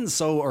 big wins,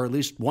 or at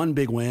least one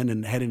big win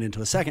and heading into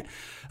a second.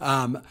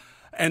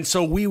 And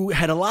so we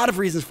had a lot of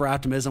reasons for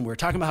optimism. We were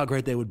talking about how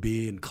great they would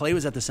be, and Klay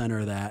was at the center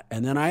of that.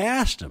 And then I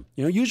asked him,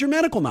 use your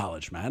medical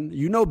knowledge, man.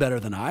 You know better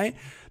than I.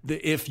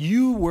 If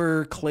you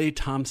were Klay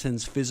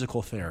Thompson's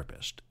physical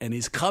therapist and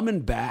he's coming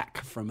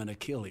back from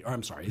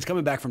he's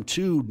coming back from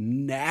 2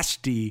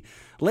 nasty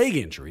leg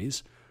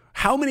injuries,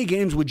 how many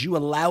games would you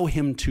allow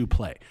him to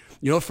play?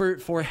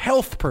 For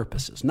health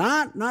purposes,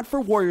 not for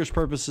Warriors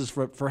purposes,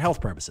 for health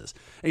purposes.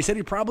 And he said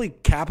he'd probably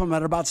cap him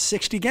at about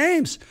 60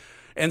 games.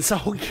 And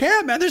so,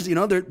 yeah, man,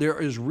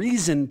 there is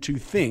reason to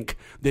think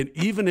that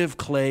even if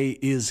Klay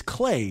is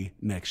Klay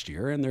next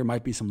year, and there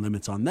might be some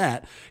limits on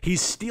that,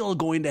 he's still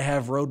going to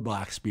have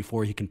roadblocks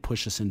before he can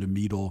push us into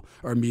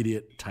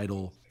immediate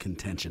title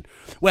contention.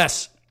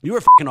 Wes, you are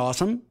fucking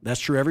awesome.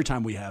 That's true every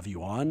time we have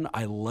you on.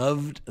 I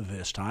loved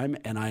this time,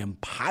 and I am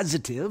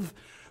positive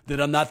that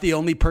I'm not the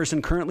only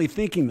person currently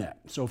thinking that.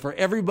 So for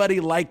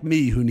everybody like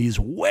me who needs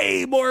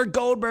way more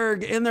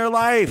Goldberg in their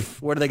life,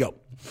 where do they go?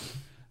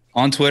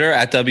 On Twitter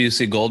at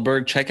WC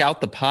Goldberg. Check out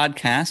the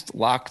podcast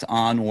Locked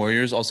On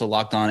Warriors, also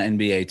Locked On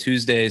NBA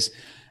Tuesdays.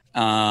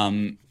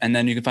 And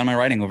then you can find my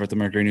writing over at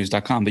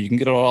themercurynews.com. But you can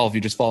get it all if you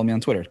just follow me on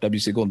Twitter,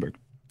 WC Goldberg.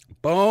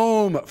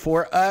 Boom.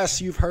 For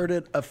us, you've heard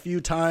it a few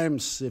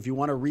times. If you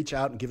want to reach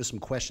out and give us some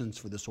questions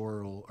for this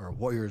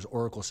Warriors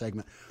Oracle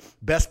segment,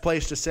 best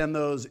place to send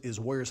those is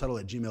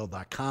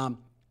warriorshuddle@gmail.com.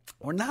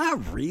 We're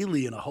not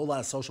really in a whole lot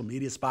of social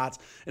media spots.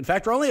 In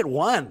fact, we're only at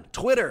one,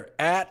 Twitter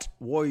at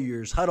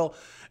Warriors Huddle.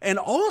 And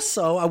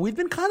also, we've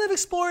been kind of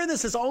exploring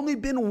this. It's only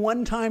been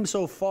one time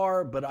so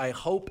far, but I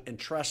hope and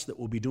trust that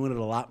we'll be doing it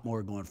a lot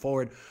more going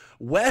forward.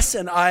 Wes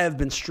and I have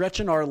been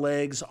stretching our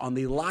legs on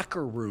the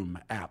Locker Room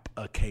app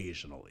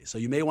occasionally. So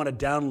you may want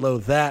to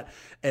download that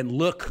and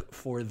look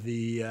for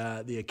the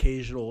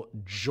occasional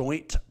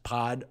joint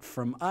pod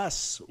from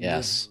us.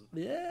 Yes.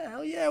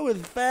 Hell yeah,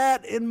 with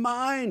that in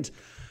mind.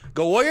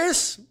 Go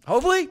Warriors.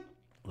 Hopefully,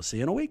 we'll see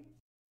you in a week.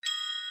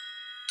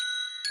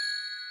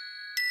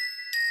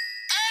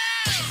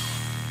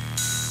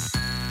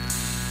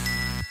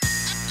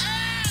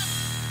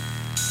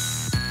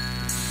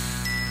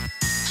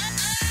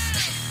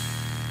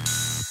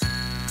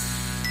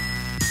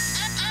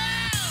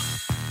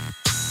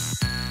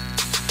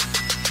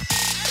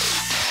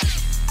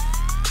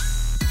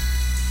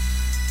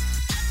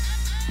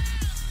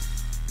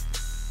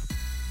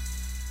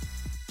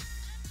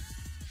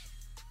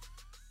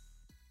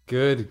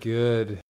 Good.